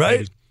lady hump,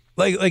 right?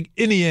 Baby. Like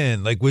in the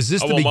end, like was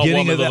this the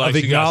beginning of that? Of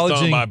she acknowledging got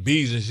stung by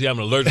bees and she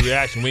having an allergic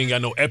reaction. We ain't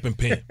got no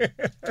EpiPen.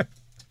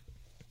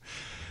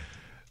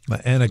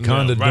 My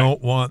anaconda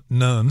don't want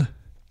none.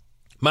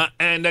 My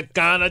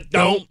anaconda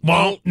don't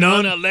want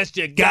none unless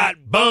you got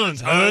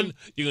buns, hun.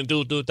 You can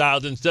do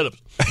 2,000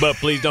 sit-ups, but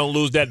please don't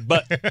lose that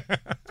butt.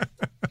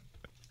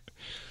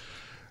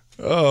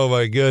 Oh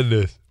my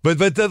goodness! But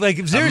like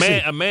seriously,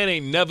 a man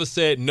ain't never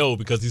said no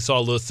because he saw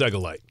a little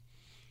Segalite.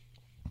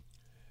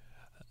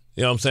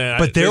 You know what I'm saying?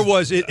 But there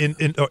was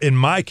in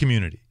my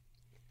community,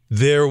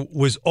 there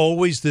was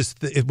always this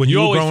when you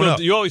were growing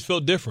up. You always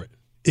felt different.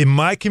 In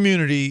my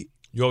community,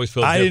 you always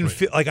felt different. I didn't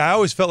feel like I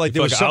always felt like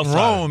there was something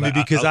wrong with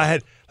me because I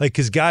had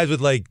because guys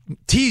would like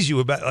tease you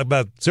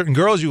about certain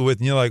girls you were with,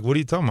 and you're like, "What are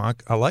you talking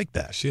about? I like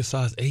that." She's a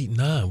size 8,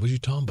 9. What are you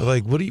talking about?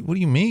 Like, what do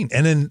you mean?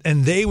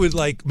 And they would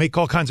like make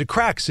all kinds of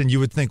cracks, and you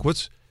would think,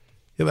 "What's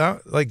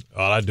like?"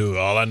 All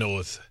I know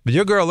is. But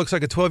your girl looks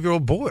like a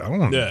 12-year-old boy. I don't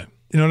want. Yeah.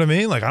 You know what I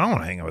mean? Like, I don't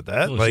want to hang out with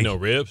that. I don't like, see no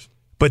ribs.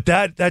 But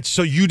that's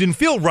so you didn't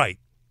feel right.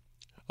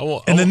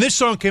 Then this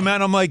song came out,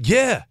 and I'm like,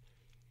 yeah.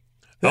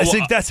 I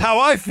think that's how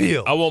I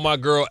feel. I want my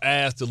girl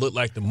ass to look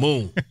like the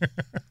moon.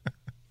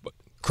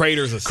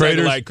 Craters are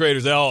satellite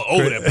craters. They're all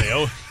over that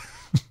thing.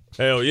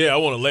 Hell yeah, I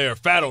want to layer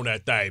fat on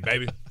that thing,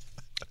 baby.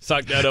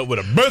 Sock that up with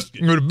a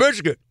biscuit. With a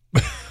biscuit.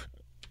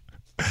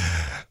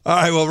 All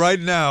right, well, right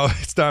now,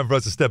 it's time for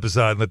us to step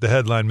aside and let the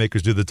headline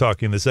makers do the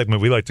talking in the segment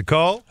we like to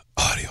call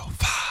Audio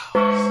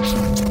Files.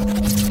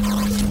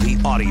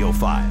 The Audio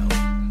File.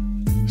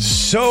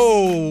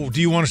 So,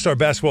 do you want to start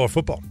basketball or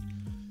football?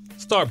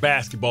 Start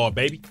basketball,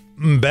 baby.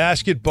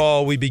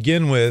 Basketball, we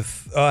begin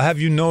with. Have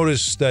you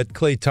noticed that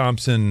Klay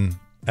Thompson,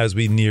 as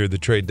we near the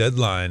trade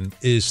deadline,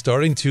 is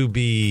starting to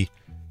be,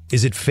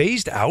 is it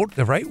phased out,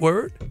 the right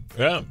word?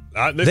 Yeah.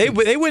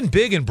 They went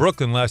big in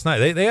Brooklyn last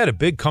night. They had a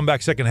big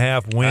comeback second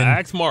half win.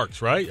 Axe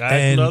Marks, right? I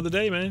asked him the other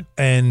day, man.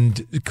 And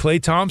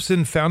Klay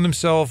Thompson found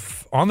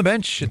himself on the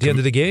bench at the end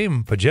of the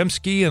game.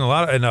 Pajemski and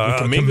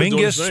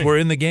Kumingas were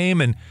in the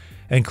game, and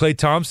Klay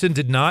Thompson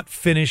did not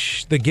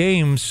finish the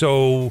game,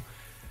 so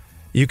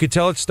you could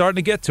tell it's starting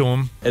to get to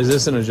him. Is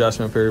this an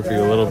adjustment period for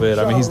you a little bit?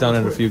 I mean, he's done it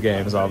in a few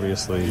games,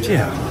 obviously.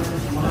 Yeah.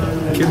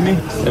 Kidding me?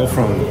 Go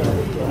from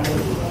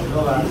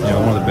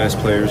one of the best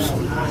players.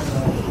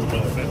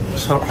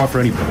 It's hard for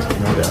anybody,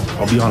 that.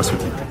 I'll be honest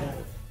with you.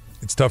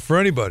 It's tough for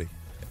anybody.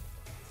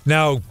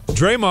 Now,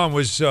 Draymond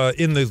was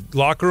in the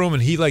locker room,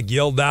 and he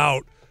yelled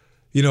out,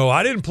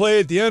 I didn't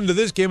play at the end of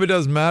this game. It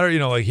doesn't matter.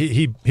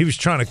 He was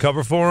trying to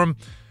cover for him.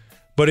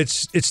 But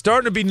it's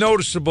starting to be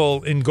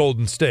noticeable in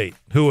Golden State,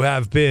 who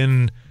have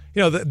been,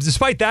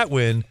 despite that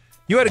win,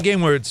 you had a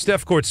game where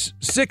Steph scored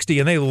 60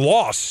 and they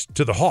lost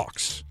to the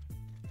Hawks.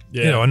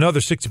 Yeah. Another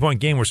 60-point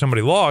game where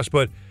somebody lost,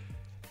 but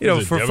for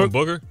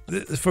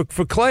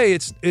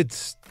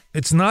Klay,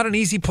 it's not an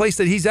easy place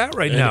that he's at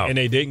right now. And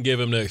they didn't give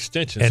him the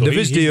extension. End of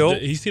his deal.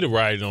 He's the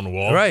writing on the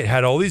wall. Right.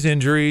 Had all these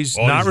injuries,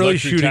 not really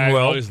shooting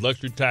well. All these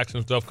luxury tax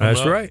and stuff coming up.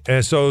 That's right.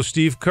 And so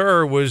Steve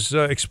Kerr was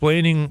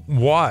explaining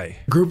why.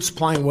 Group's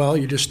playing well,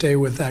 you just stay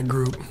with that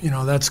group.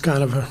 That's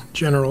kind of a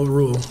general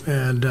rule.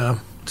 And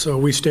so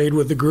we stayed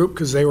with the group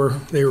because they were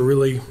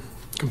really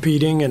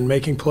competing and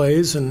making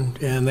plays, and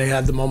they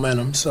had the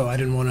momentum. So I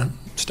didn't want to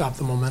stop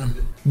the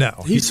momentum. No,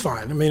 he's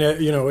fine. I mean,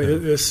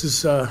 this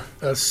is a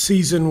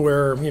season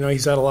where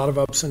he's had a lot of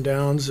ups and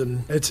downs,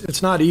 and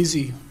it's not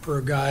easy for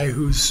a guy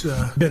who's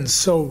been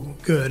so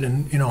good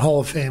and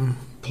Hall of Fame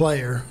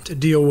player to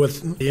deal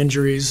with the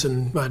injuries.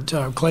 But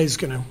Klay's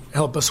going to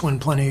help us win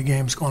plenty of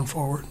games going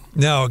forward.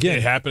 Now, again,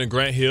 it happened in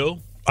Grant Hill.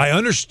 I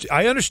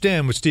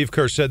understand what Steve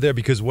Kerr said there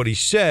because what he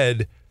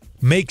said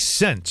makes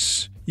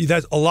sense.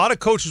 A lot of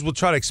coaches will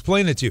try to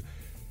explain it to you.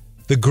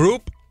 The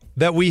group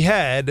that we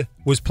had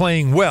was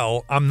playing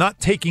well. I'm not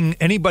taking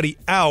anybody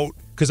out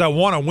because I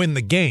want to win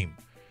the game.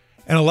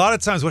 And a lot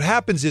of times what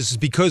happens is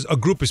because a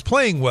group is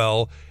playing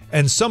well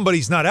and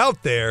somebody's not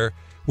out there,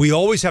 we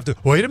always have to,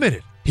 wait a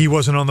minute, he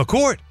wasn't on the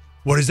court.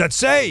 What does that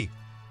say?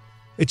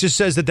 It just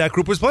says that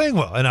group was playing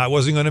well and I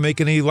wasn't going to make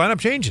any lineup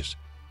changes.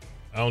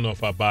 I don't know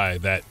if I buy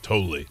that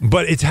totally.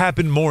 But it's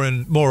happened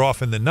more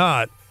often than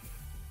not.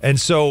 And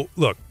so,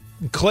 look,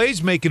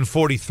 Klay's making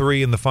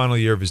 43 in the final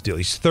year of his deal.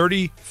 He's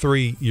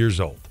 33 years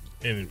old.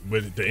 And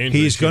with the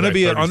injury, he's going to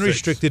be 36. An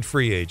unrestricted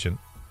free agent.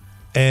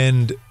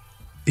 And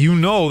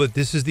that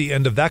this is the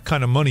end of that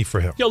kind of money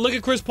for him. Yo, look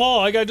at Chris Paul.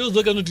 All I got to do is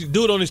look at the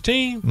dude on his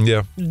team.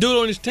 Yeah. Dude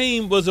on his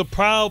team was a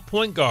proud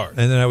point guard.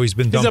 And then now he's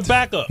been dumped. He's a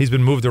backup. He's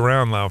been moved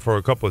around now for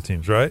a couple of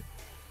teams, right?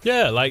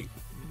 Yeah, like,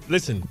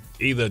 listen,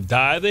 either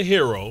die the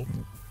hero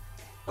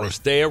or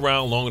stay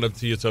around long enough to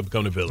see yourself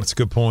become the villain. That's a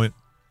good point.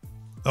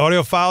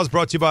 Audio Files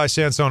brought to you by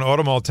Sandstone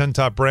Automall. 10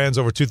 top brands,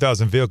 over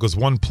 2,000 vehicles.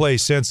 One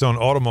place, Sandstone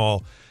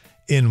Automall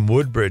in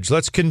Woodbridge.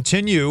 Let's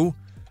continue.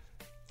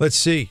 Let's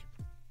see.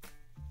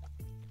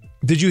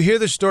 Did you hear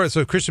the story?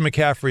 So Christian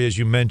McCaffrey, as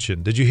you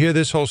mentioned, did you hear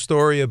this whole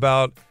story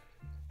about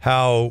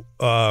how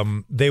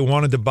they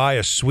wanted to buy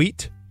a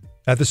suite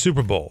at the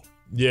Super Bowl?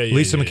 Yeah.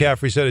 Lisa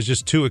McCaffrey said it's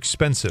just too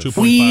expensive.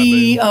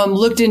 We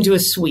looked into a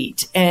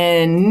suite,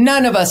 and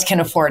none of us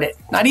can afford it.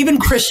 Not even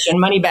Christian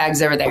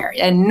Moneybags over there,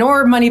 and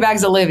nor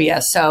Moneybags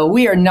Olivia. So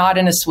we are not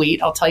in a suite.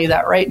 I'll tell you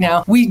that right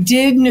now. We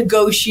did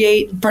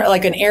negotiate for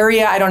like an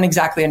area. I don't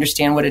exactly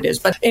understand what it is,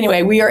 but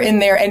anyway, we are in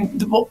there.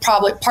 And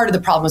probably part of the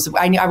problem is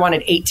I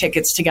wanted 8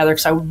 tickets together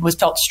because I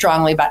felt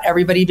strongly about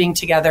everybody being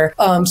together.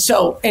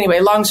 So anyway,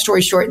 long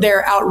story short,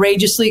 they're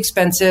outrageously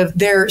expensive.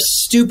 They're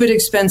stupid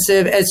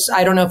expensive. As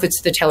I don't know if it's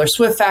the Taylor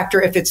Swift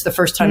factor, if it's the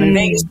first time in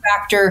Vegas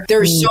factor.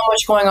 There's so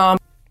much going on.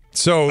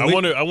 So I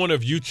wonder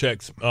if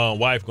Uchek's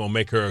wife gonna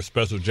make her a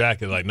special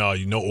jacket. Like, no,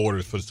 no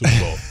orders for the Super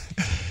Bowl.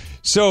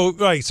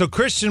 So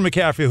Christian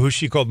McCaffrey, who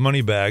she called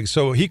Moneybags,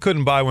 so he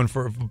couldn't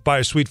buy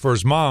a suite for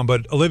his mom,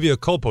 but Olivia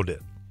Culpo did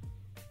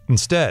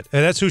instead,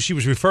 and that's who she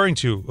was referring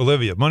to,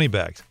 Olivia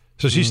Moneybags.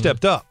 So she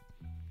stepped up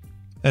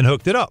and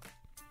hooked it up.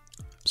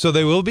 So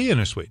they will be in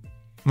a suite,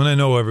 and I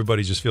know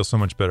everybody just feels so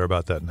much better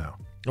about that now.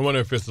 I wonder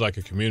if it's like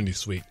a community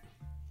suite.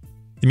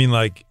 You mean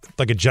like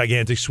a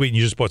gigantic suite and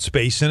you just bought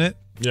space in it?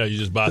 Yeah, you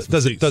just buy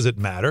some seats. Does it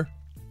matter?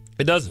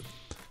 It doesn't.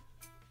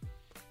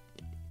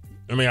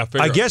 I mean,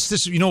 I guess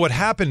this. You know what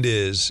happened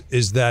is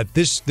that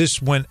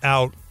this went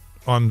out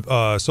on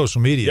social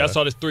media. Yeah, I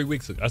saw this 3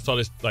 weeks ago. I saw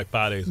this like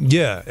 5 days ago.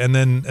 Yeah, and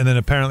then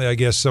apparently I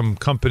guess some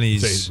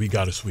companies say we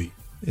got a suite.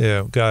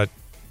 Yeah, got.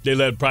 They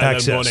probably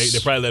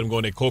let them go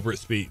in their corporate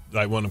suite,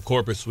 like one of them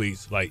corporate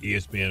suites, like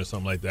ESPN or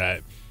something like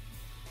that.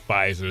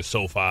 Pfizer,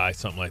 SoFi,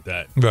 something like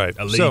that. Right.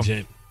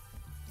 Allegiant.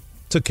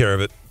 Took care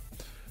of it.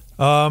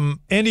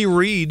 Andy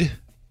Reid,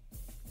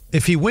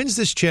 if he wins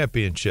this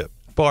championship,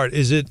 Bart,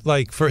 is it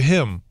like for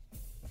him,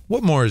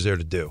 what more is there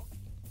to do?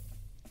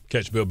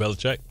 Catch Bill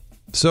Belichick.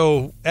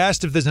 So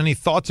asked if there's any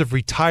thoughts of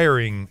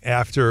retiring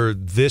after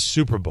this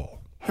Super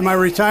Bowl. Am I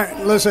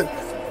retiring? Listen,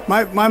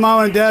 my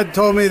mom and dad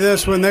told me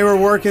this when they were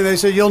working. They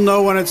said, you'll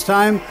know when it's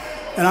time,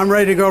 and I'm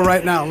ready to go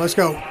right now. Let's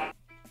go.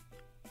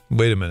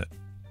 Wait a minute.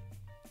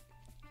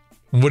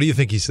 What do you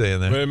think he's saying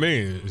there? What do you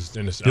mean?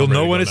 You'll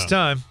know when it's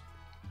time.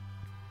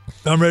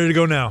 I'm ready to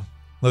go now.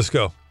 Let's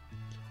go.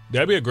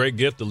 That'd be a great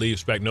gift to leave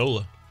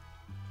Spagnuolo,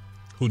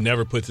 who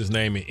never puts his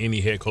name in any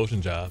head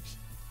coaching jobs.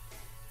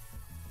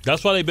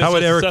 That's why they've been. How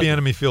would Eric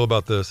Bieniemy feel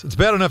about this? It's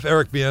bad enough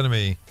Eric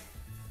Bieniemy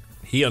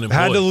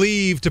had to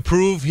leave to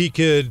prove he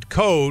could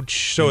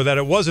coach, so that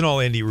it wasn't all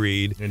Andy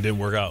Reid, and didn't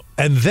work out,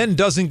 and then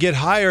doesn't get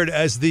hired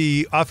as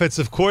the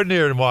offensive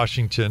coordinator in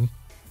Washington.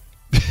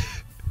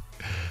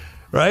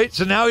 Right?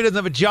 So now he doesn't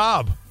have a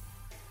job.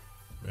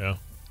 Yeah.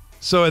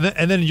 So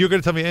and then you're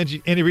going to tell me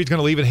Andy Reid's going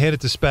to leave and hand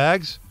it to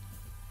Spags?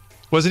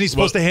 Wasn't he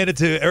supposed to hand it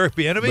to Eric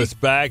Bieniemy? But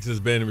Spags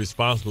has been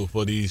responsible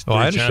for these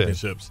 3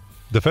 championships.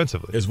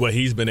 Defensively. Is what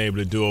he's been able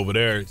to do over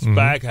there.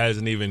 Spags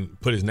hasn't even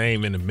put his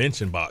name in the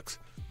mention box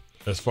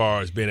as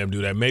far as being able to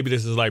do that. Maybe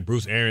this is like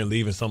Bruce Arians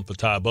leaving something for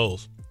Todd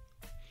Bowles.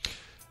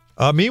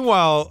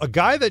 Meanwhile, a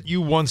guy that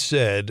you once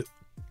said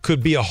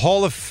could be a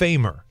Hall of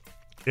Famer.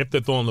 If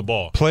they're throwing the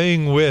ball.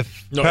 Playing with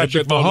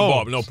Patrick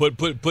Mahomes. No,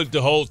 put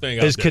the whole thing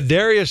out is there.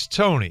 Kadarius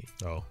Toney,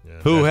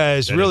 who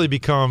has really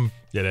become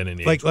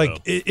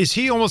is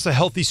he almost a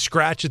healthy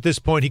scratch at this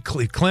point? He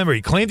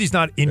claimed he's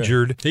not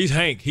injured. Yeah. He's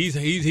Hank.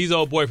 He's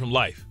old boy from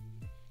life.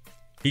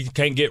 He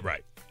can't get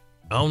right.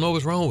 I don't know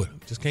what's wrong with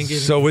him. Just can't get.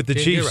 So with the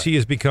Chiefs, he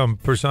has become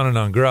persona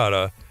non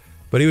grata.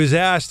 But he was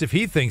asked if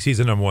he thinks he's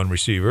the number one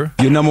receiver.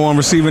 You're number one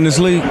receiver in this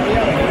league?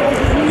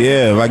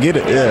 Yeah, if I get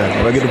it.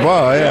 Yeah, if I get the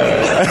ball.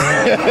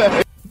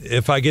 Yeah.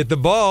 If I get the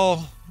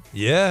ball,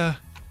 yeah.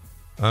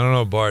 I don't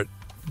know, Bart.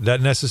 That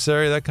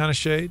necessary, that kind of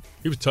shade?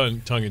 He was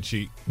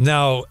tongue-in-cheek.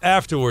 Now,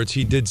 afterwards,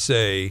 he did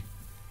say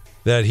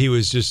that he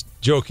was just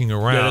joking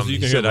around.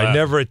 He said, I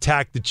never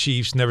attacked the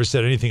Chiefs, never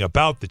said anything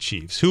about the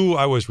Chiefs. Who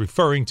I was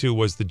referring to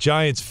was the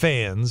Giants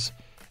fans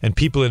and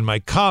people in my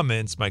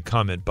comment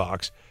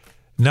box,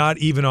 not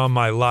even on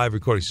my live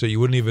recording, so you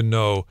wouldn't even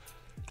know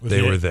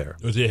they were there.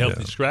 Was he a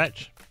healthy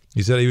scratch?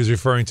 He said he was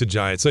referring to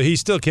Giants. So he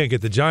still can't get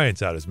the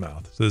Giants out of his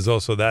mouth. So there's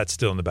also that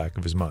still in the back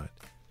of his mind.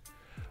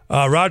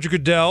 Roger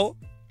Goodell,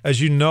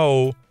 as you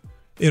know,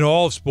 in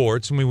all of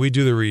sports, I mean, we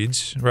do the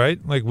reads, right?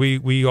 Like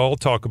we all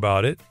talk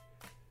about it.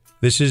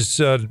 This is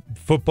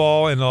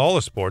football and all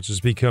the sports has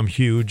become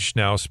huge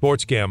now,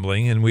 sports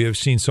gambling, and we have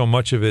seen so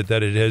much of it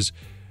that it has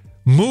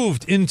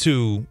moved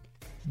into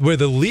where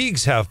the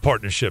leagues have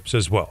partnerships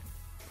as well.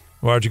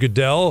 Roger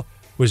Goodell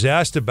was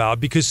asked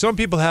about, because some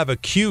people have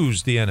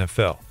accused the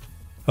NFL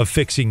of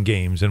fixing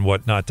games and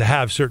whatnot to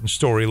have certain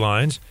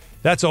storylines.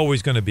 That's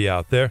always going to be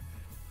out there.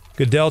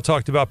 Goodell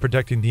talked about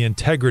protecting the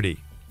integrity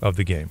of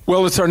the game?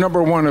 Well, it's our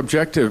number one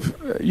objective.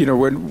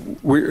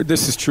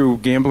 This is true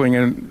gambling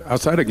and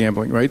outside of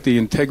gambling, right? The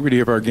integrity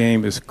of our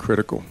game is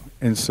critical.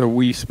 And so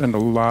we spend a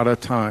lot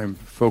of time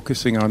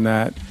focusing on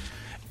that,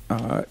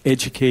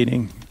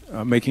 educating,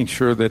 making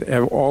sure that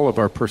all of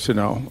our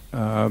personnel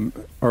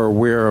are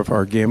aware of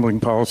our gambling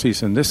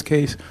policies in this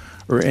case,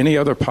 or any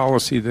other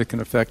policy that can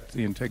affect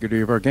the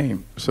integrity of our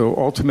game. So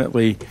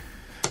ultimately,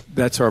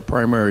 that's our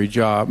primary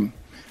job.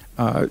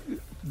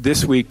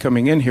 This week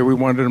coming in here, we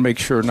wanted to make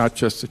sure not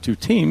just the two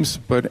teams,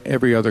 but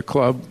every other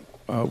club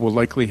will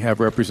likely have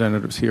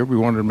representatives here. We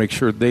wanted to make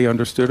sure they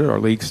understood it, our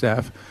league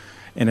staff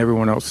and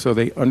everyone else, so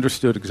they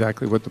understood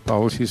exactly what the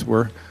policies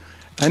were.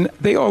 And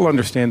they all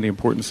understand the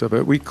importance of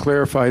it. We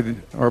clarified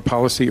our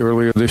policy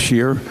earlier this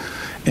year,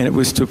 and it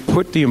was to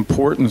put the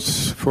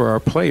importance for our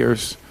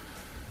players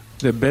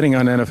that betting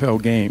on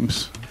NFL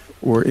games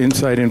or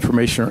inside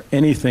information or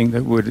anything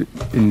that would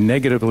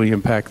negatively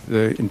impact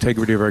the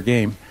integrity of our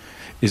game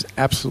is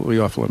absolutely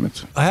off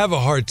limits. I have a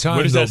hard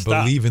time though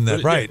believing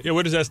that. Right? Yeah,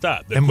 where does that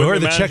stop? And where are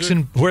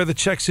the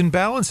checks and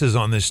balances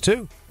on this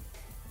too?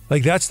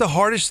 Like that's the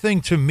hardest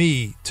thing to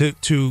me to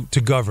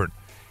govern.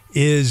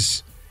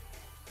 Is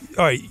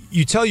all right.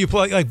 You tell you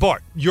play like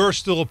Bart. You're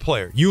still a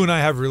player. You and I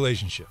have a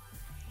relationship.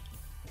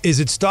 Is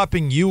it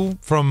stopping you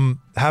from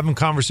having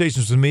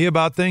conversations with me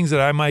about things that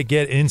I might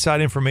get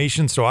inside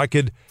information so I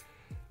could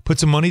put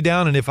some money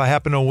down, and if I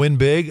happen to win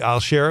big,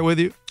 I'll share it with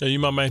you? Yeah, you're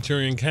my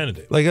Manchurian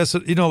candidate. Like that's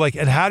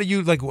and how do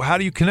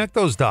you connect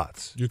those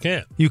dots? You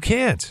can't. You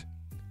can't.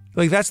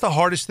 Like that's the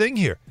hardest thing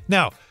here.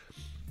 Now,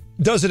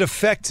 does it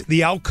affect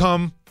the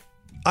outcome?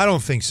 I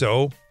don't think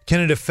so. Can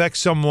it affect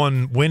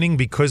someone winning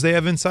because they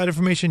have inside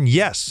information?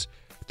 Yes.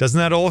 Doesn't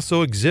that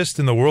also exist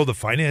in the world of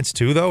finance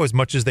too, though, as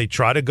much as they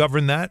try to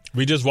govern that?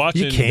 We just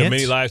watching The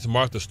Many Lives of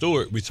Martha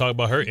Stewart. We talk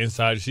about her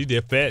insider. She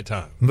did Fed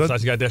time. That's how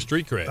she got that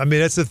street cred. I mean,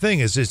 that's the thing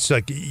is it's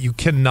like you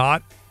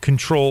cannot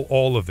control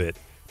all of it.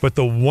 But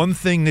the one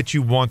thing that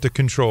you want to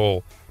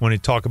control when you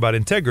talk about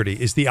integrity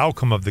is the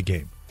outcome of the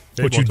game.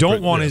 What you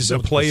don't want is a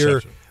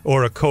player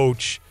or a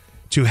coach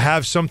to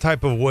have some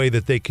type of way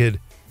that they could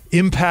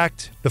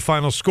impact the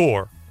final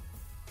score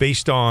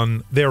based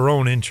on their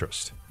own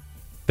interest.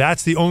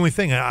 That's the only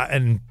thing.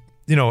 And,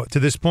 to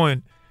this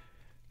point,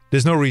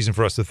 there's no reason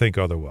for us to think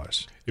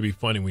otherwise. It'd be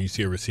funny when you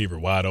see a receiver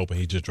wide open,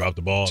 he just dropped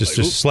the ball.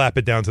 Just slap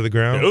it down to the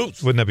ground? Yeah,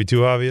 oops. Wouldn't that be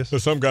too obvious? So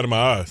something got in my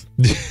eyes.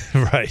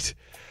 Right.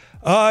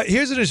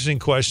 Here's an interesting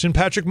question.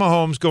 Patrick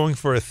Mahomes going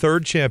for a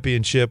third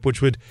championship,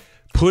 which would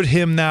put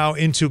him now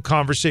into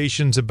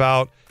conversations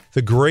about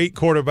the great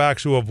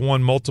quarterbacks who have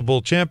won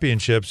multiple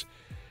championships.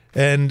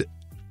 And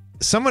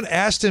someone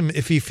asked him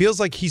if he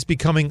feels like he's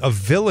becoming a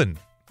villain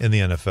in the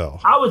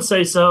NFL. I would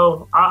say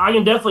so. I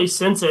can definitely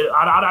sense it.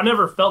 I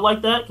never felt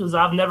like that because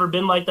I've never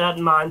been like that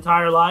in my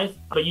entire life.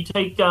 But you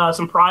take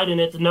some pride in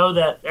it to know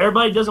that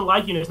everybody doesn't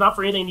like you. And it's not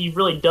for anything you've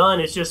really done.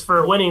 It's just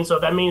for winning. So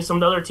if that means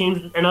some other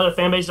teams and other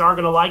fan bases aren't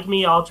going to like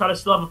me, I'll try to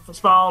still have a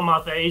smile on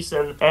my face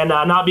and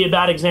not be a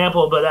bad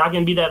example. But I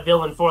can be that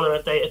villain for them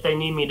if they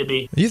need me to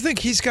be. You think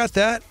he's got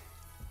that?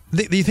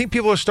 Do you think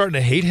people are starting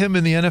to hate him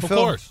in the NFL? Of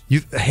course.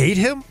 You hate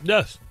him?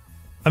 Yes.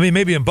 I mean,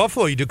 maybe in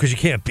Buffalo you do because you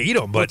can't beat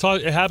him. But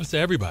it happens to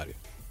everybody.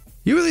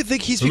 You really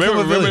think he's become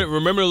a villain?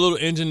 Remember the little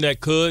engine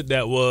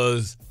that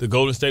was the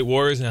Golden State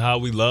Warriors and how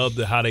we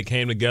loved how they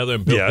came together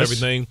and built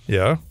everything?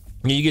 Yeah.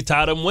 And you get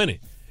tired of them winning.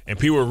 And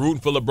people were rooting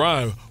for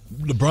LeBron.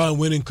 LeBron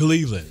winning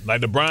Cleveland.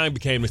 Like LeBron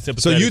became a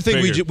sympathetic So you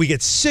think figure. we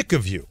get sick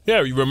of you?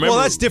 Yeah, you remember. Well,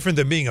 that's different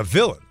than being a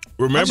villain.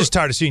 I'm just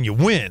tired of seeing you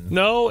win.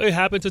 No, it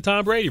happened to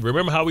Tom Brady.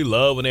 Remember how we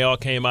loved when they all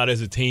came out as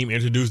a team,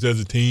 introduced as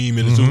a team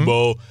in the Super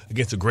Bowl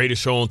against the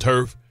greatest show on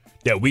turf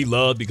that we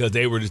loved because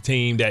they were the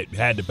team that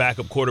had the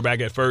backup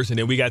quarterback at first, and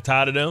then we got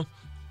tired of them?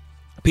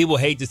 People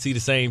hate to see the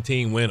same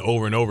team win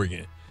over and over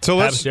again. So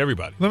happens to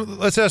everybody.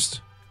 Let's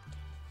ask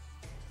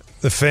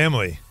the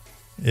family.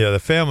 Yeah, the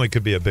family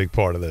could be a big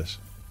part of this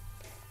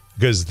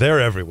because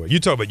they're everywhere. You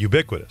talk about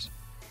ubiquitous.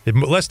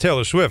 Less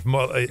Taylor Swift.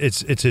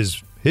 It's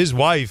his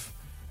wife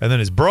and then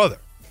his brother.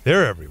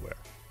 They're everywhere.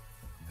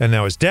 And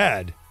now his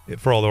dad,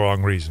 for all the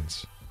wrong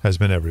reasons, has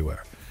been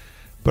everywhere.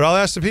 But I'll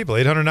ask the people.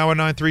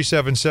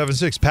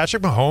 800-919-3776.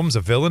 Patrick Mahomes a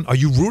villain? Are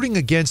you rooting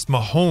against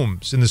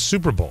Mahomes in the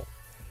Super Bowl?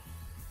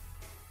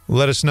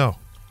 Let us know.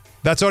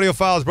 That's Audio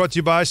Files brought to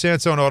you by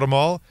Sansone Auto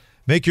Mall.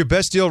 Make your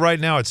best deal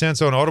right now at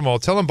Sansone Auto Mall.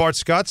 Tell them Bart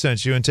Scott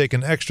sent you and take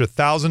an extra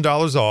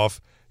 $1,000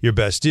 off your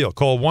best deal.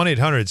 Call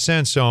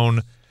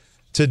 1-800-SANSONE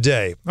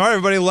today. All right,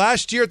 everybody.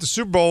 Last year at the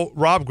Super Bowl,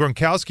 Rob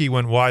Gronkowski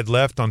went wide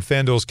left on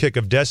FanDuel's Kick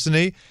of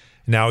Destiny.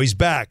 Now he's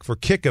back for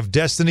Kick of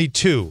Destiny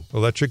 2,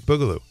 Electric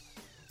Boogaloo.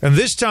 And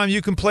this time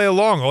you can play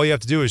along. All you have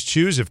to do is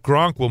choose if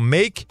Gronk will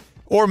make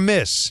or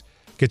miss.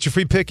 Get your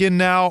free pick in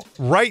now,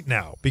 right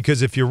now,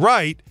 because if you're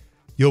right,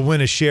 you'll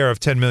win a share of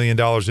 $10 million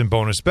in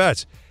bonus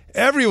bets.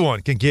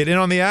 Everyone can get in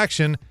on the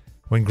action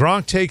when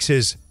Gronk takes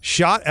his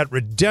shot at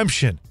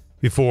redemption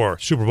before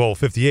Super Bowl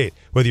 58.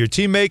 Whether your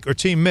team make or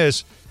team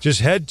miss, just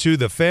head to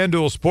the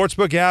FanDuel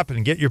Sportsbook app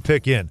and get your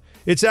pick in.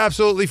 It's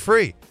absolutely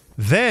free.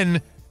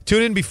 Then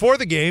tune in before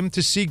the game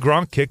to see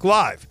Gronk kick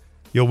live.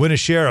 You'll win a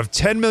share of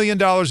 $10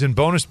 million in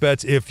bonus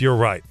bets if you're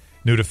right.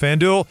 New to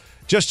FanDuel?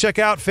 Just check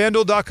out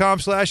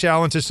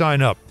FanDuel.com/Allen to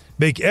sign up.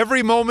 Make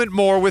every moment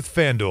more with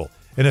FanDuel,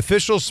 an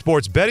official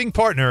sports betting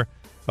partner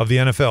of the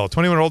NFL.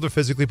 21 or older,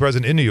 physically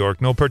present in New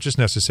York. No purchase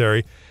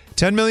necessary.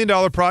 $10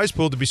 million prize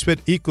pool to be split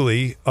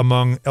equally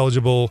among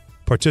eligible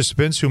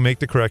participants who make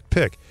the correct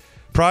pick.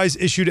 Prize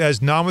issued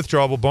as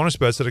non-withdrawable bonus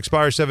bets that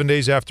expire 7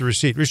 days after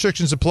receipt.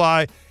 Restrictions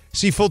apply.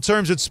 See full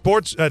terms at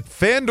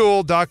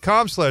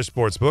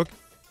FanDuel.com/sportsbook.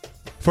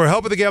 For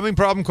help with a gambling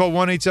problem, call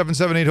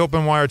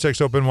 1-877-8-HOPE-NY or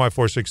text HOPE-NY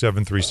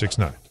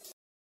 467-369.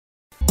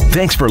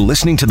 Thanks for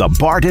listening to the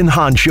Bart and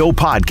Hahn Show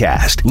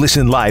podcast.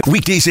 Listen live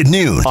weekdays at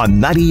noon on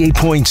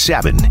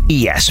 98.7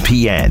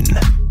 ESPN.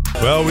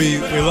 Well, we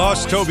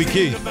lost Toby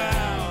Keith.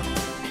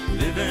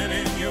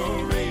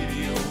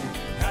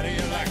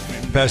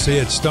 Passed, he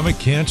had stomach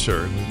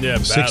cancer. Yeah,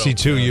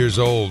 62 years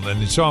old.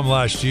 And you saw him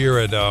last year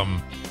at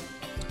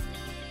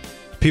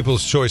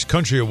People's Choice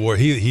Country Award.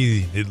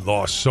 He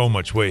lost so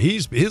much weight.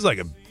 He's like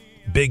a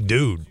big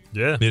dude.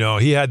 Yeah. You know,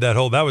 he had that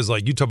was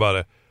like, you talk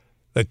about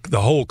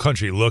the whole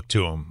country looked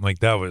to him. Like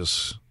that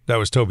was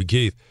Toby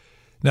Keith.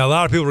 Now, a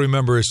lot of people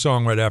remember his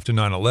song right after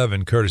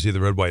 9/11, courtesy of the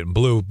Red, White, and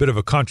Blue. Bit of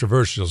a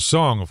controversial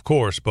song, of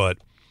course, but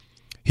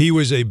he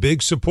was a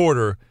big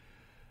supporter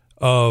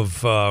of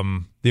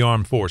the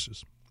armed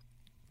forces,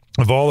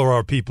 of all of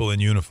our people in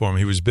uniform.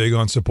 He was big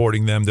on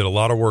supporting them, did a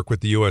lot of work with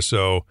the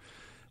USO,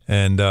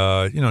 and,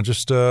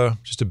 just a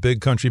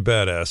big country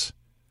badass.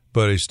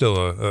 But he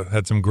still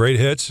had some great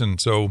hits,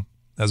 and so,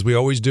 as we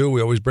always do,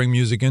 we always bring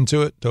music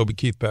into it. Toby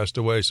Keith passed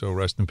away, so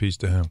rest in peace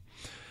to him.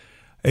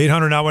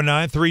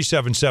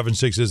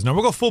 800-919-3776 is the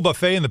number. We'll go full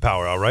buffet in the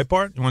Power Hour, right,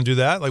 Bart? You want to do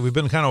that? Like, we've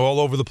been kind of all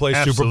over the place.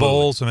 Absolutely. Super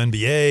Bowl, some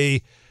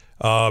NBA.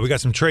 We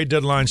got some trade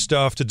deadline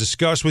stuff to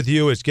discuss with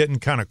you. It's getting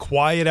kind of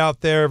quiet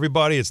out there,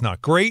 everybody. It's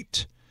not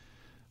great,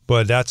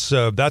 but that's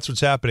what's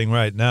happening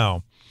right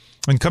now.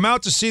 And come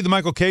out to see the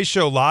Michael Kay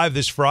Show live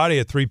this Friday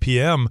at 3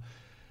 p.m.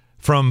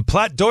 from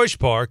Platt Deutsch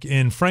Park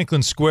in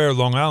Franklin Square,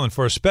 Long Island,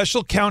 for a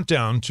special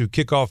countdown to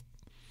kickoff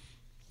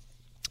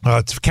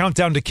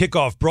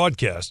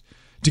broadcast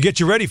to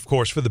get you ready, of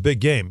course, for the big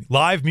game.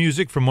 Live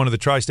music from one of the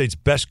Tri-State's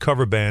best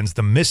cover bands,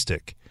 The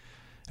Mystic.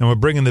 And we're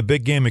bringing the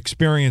big game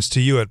experience to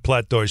you at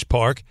Platt Deutsch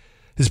Park.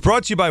 It's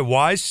brought to you by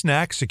Wise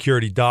Snacks,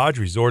 Security Dodge,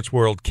 Resorts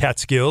World,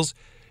 Catskills,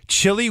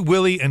 Chili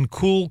Willy and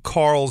Cool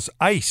Carl's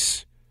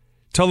Ice,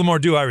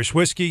 Tullamore Dew Irish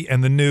Whiskey,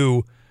 and the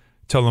new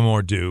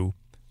Tullamore Dew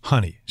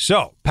Honey.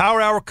 So, Power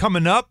Hour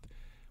coming up.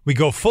 We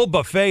go full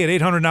buffet at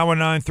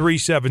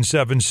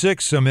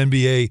 800-919-3776. Some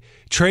NBA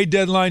trade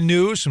deadline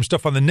news, some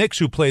stuff on the Knicks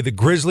who play the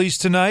Grizzlies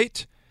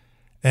tonight,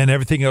 and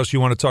everything else you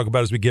want to talk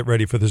about as we get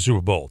ready for the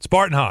Super Bowl. It's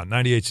Bart and Hahn,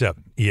 98.7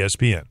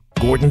 ESPN.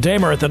 Gordon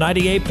Damer at the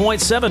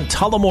 98.7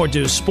 Tullamore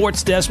Dew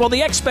Sports Desk. Well,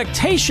 the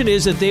expectation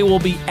is that they will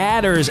be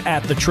adders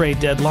at the trade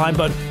deadline,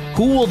 but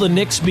who will the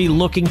Knicks be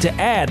looking to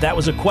add? That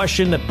was a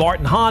question that Bart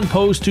and Hahn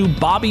posed to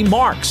Bobby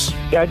Marks.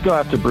 I'd go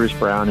after Bruce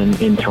Brown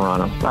in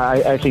Toronto.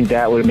 I think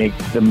that would make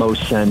the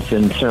most sense,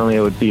 and certainly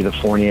it would be the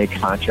Fournier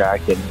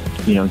contract. And,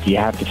 do you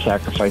have to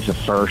sacrifice a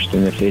first?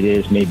 And if it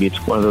is, maybe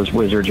it's one of those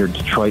Wizards or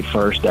Detroit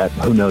first that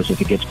who knows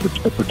if it gets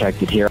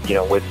protected here.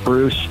 With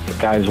Bruce, the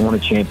guy who's won a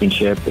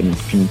championship and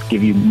can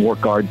give you more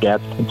guard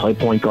depth and play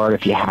point guard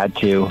if you had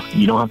to.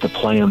 You don't have to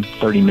play him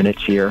 30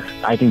 minutes here.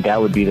 I think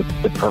that would be the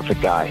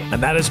perfect guy.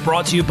 And that is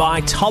brought to you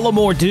by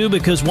Tullamore Dew,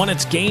 because when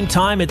it's game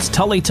time, it's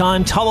Tully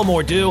time.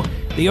 Tullamore Dew,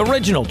 the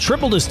original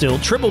triple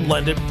distilled, triple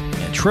blended,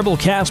 and triple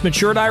cask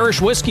matured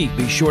Irish whiskey.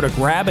 Be sure to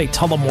grab a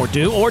Tullamore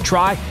Dew or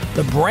try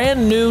the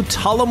brand new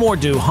Tullamore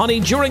Dew Honey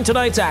during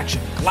tonight's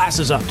action.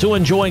 Glasses up to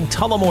enjoying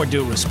Tullamore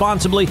Dew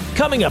responsibly.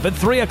 Coming up at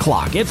 3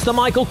 o'clock, it's the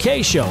Michael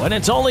Kay Show, and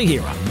it's only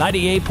here on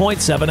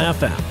 98.7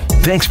 FM.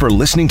 Thanks for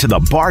listening to the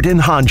Bart and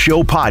Hahn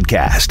Show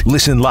podcast.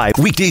 Listen live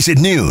weekdays at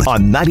noon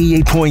on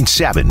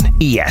 98.7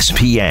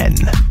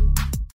 ESPN.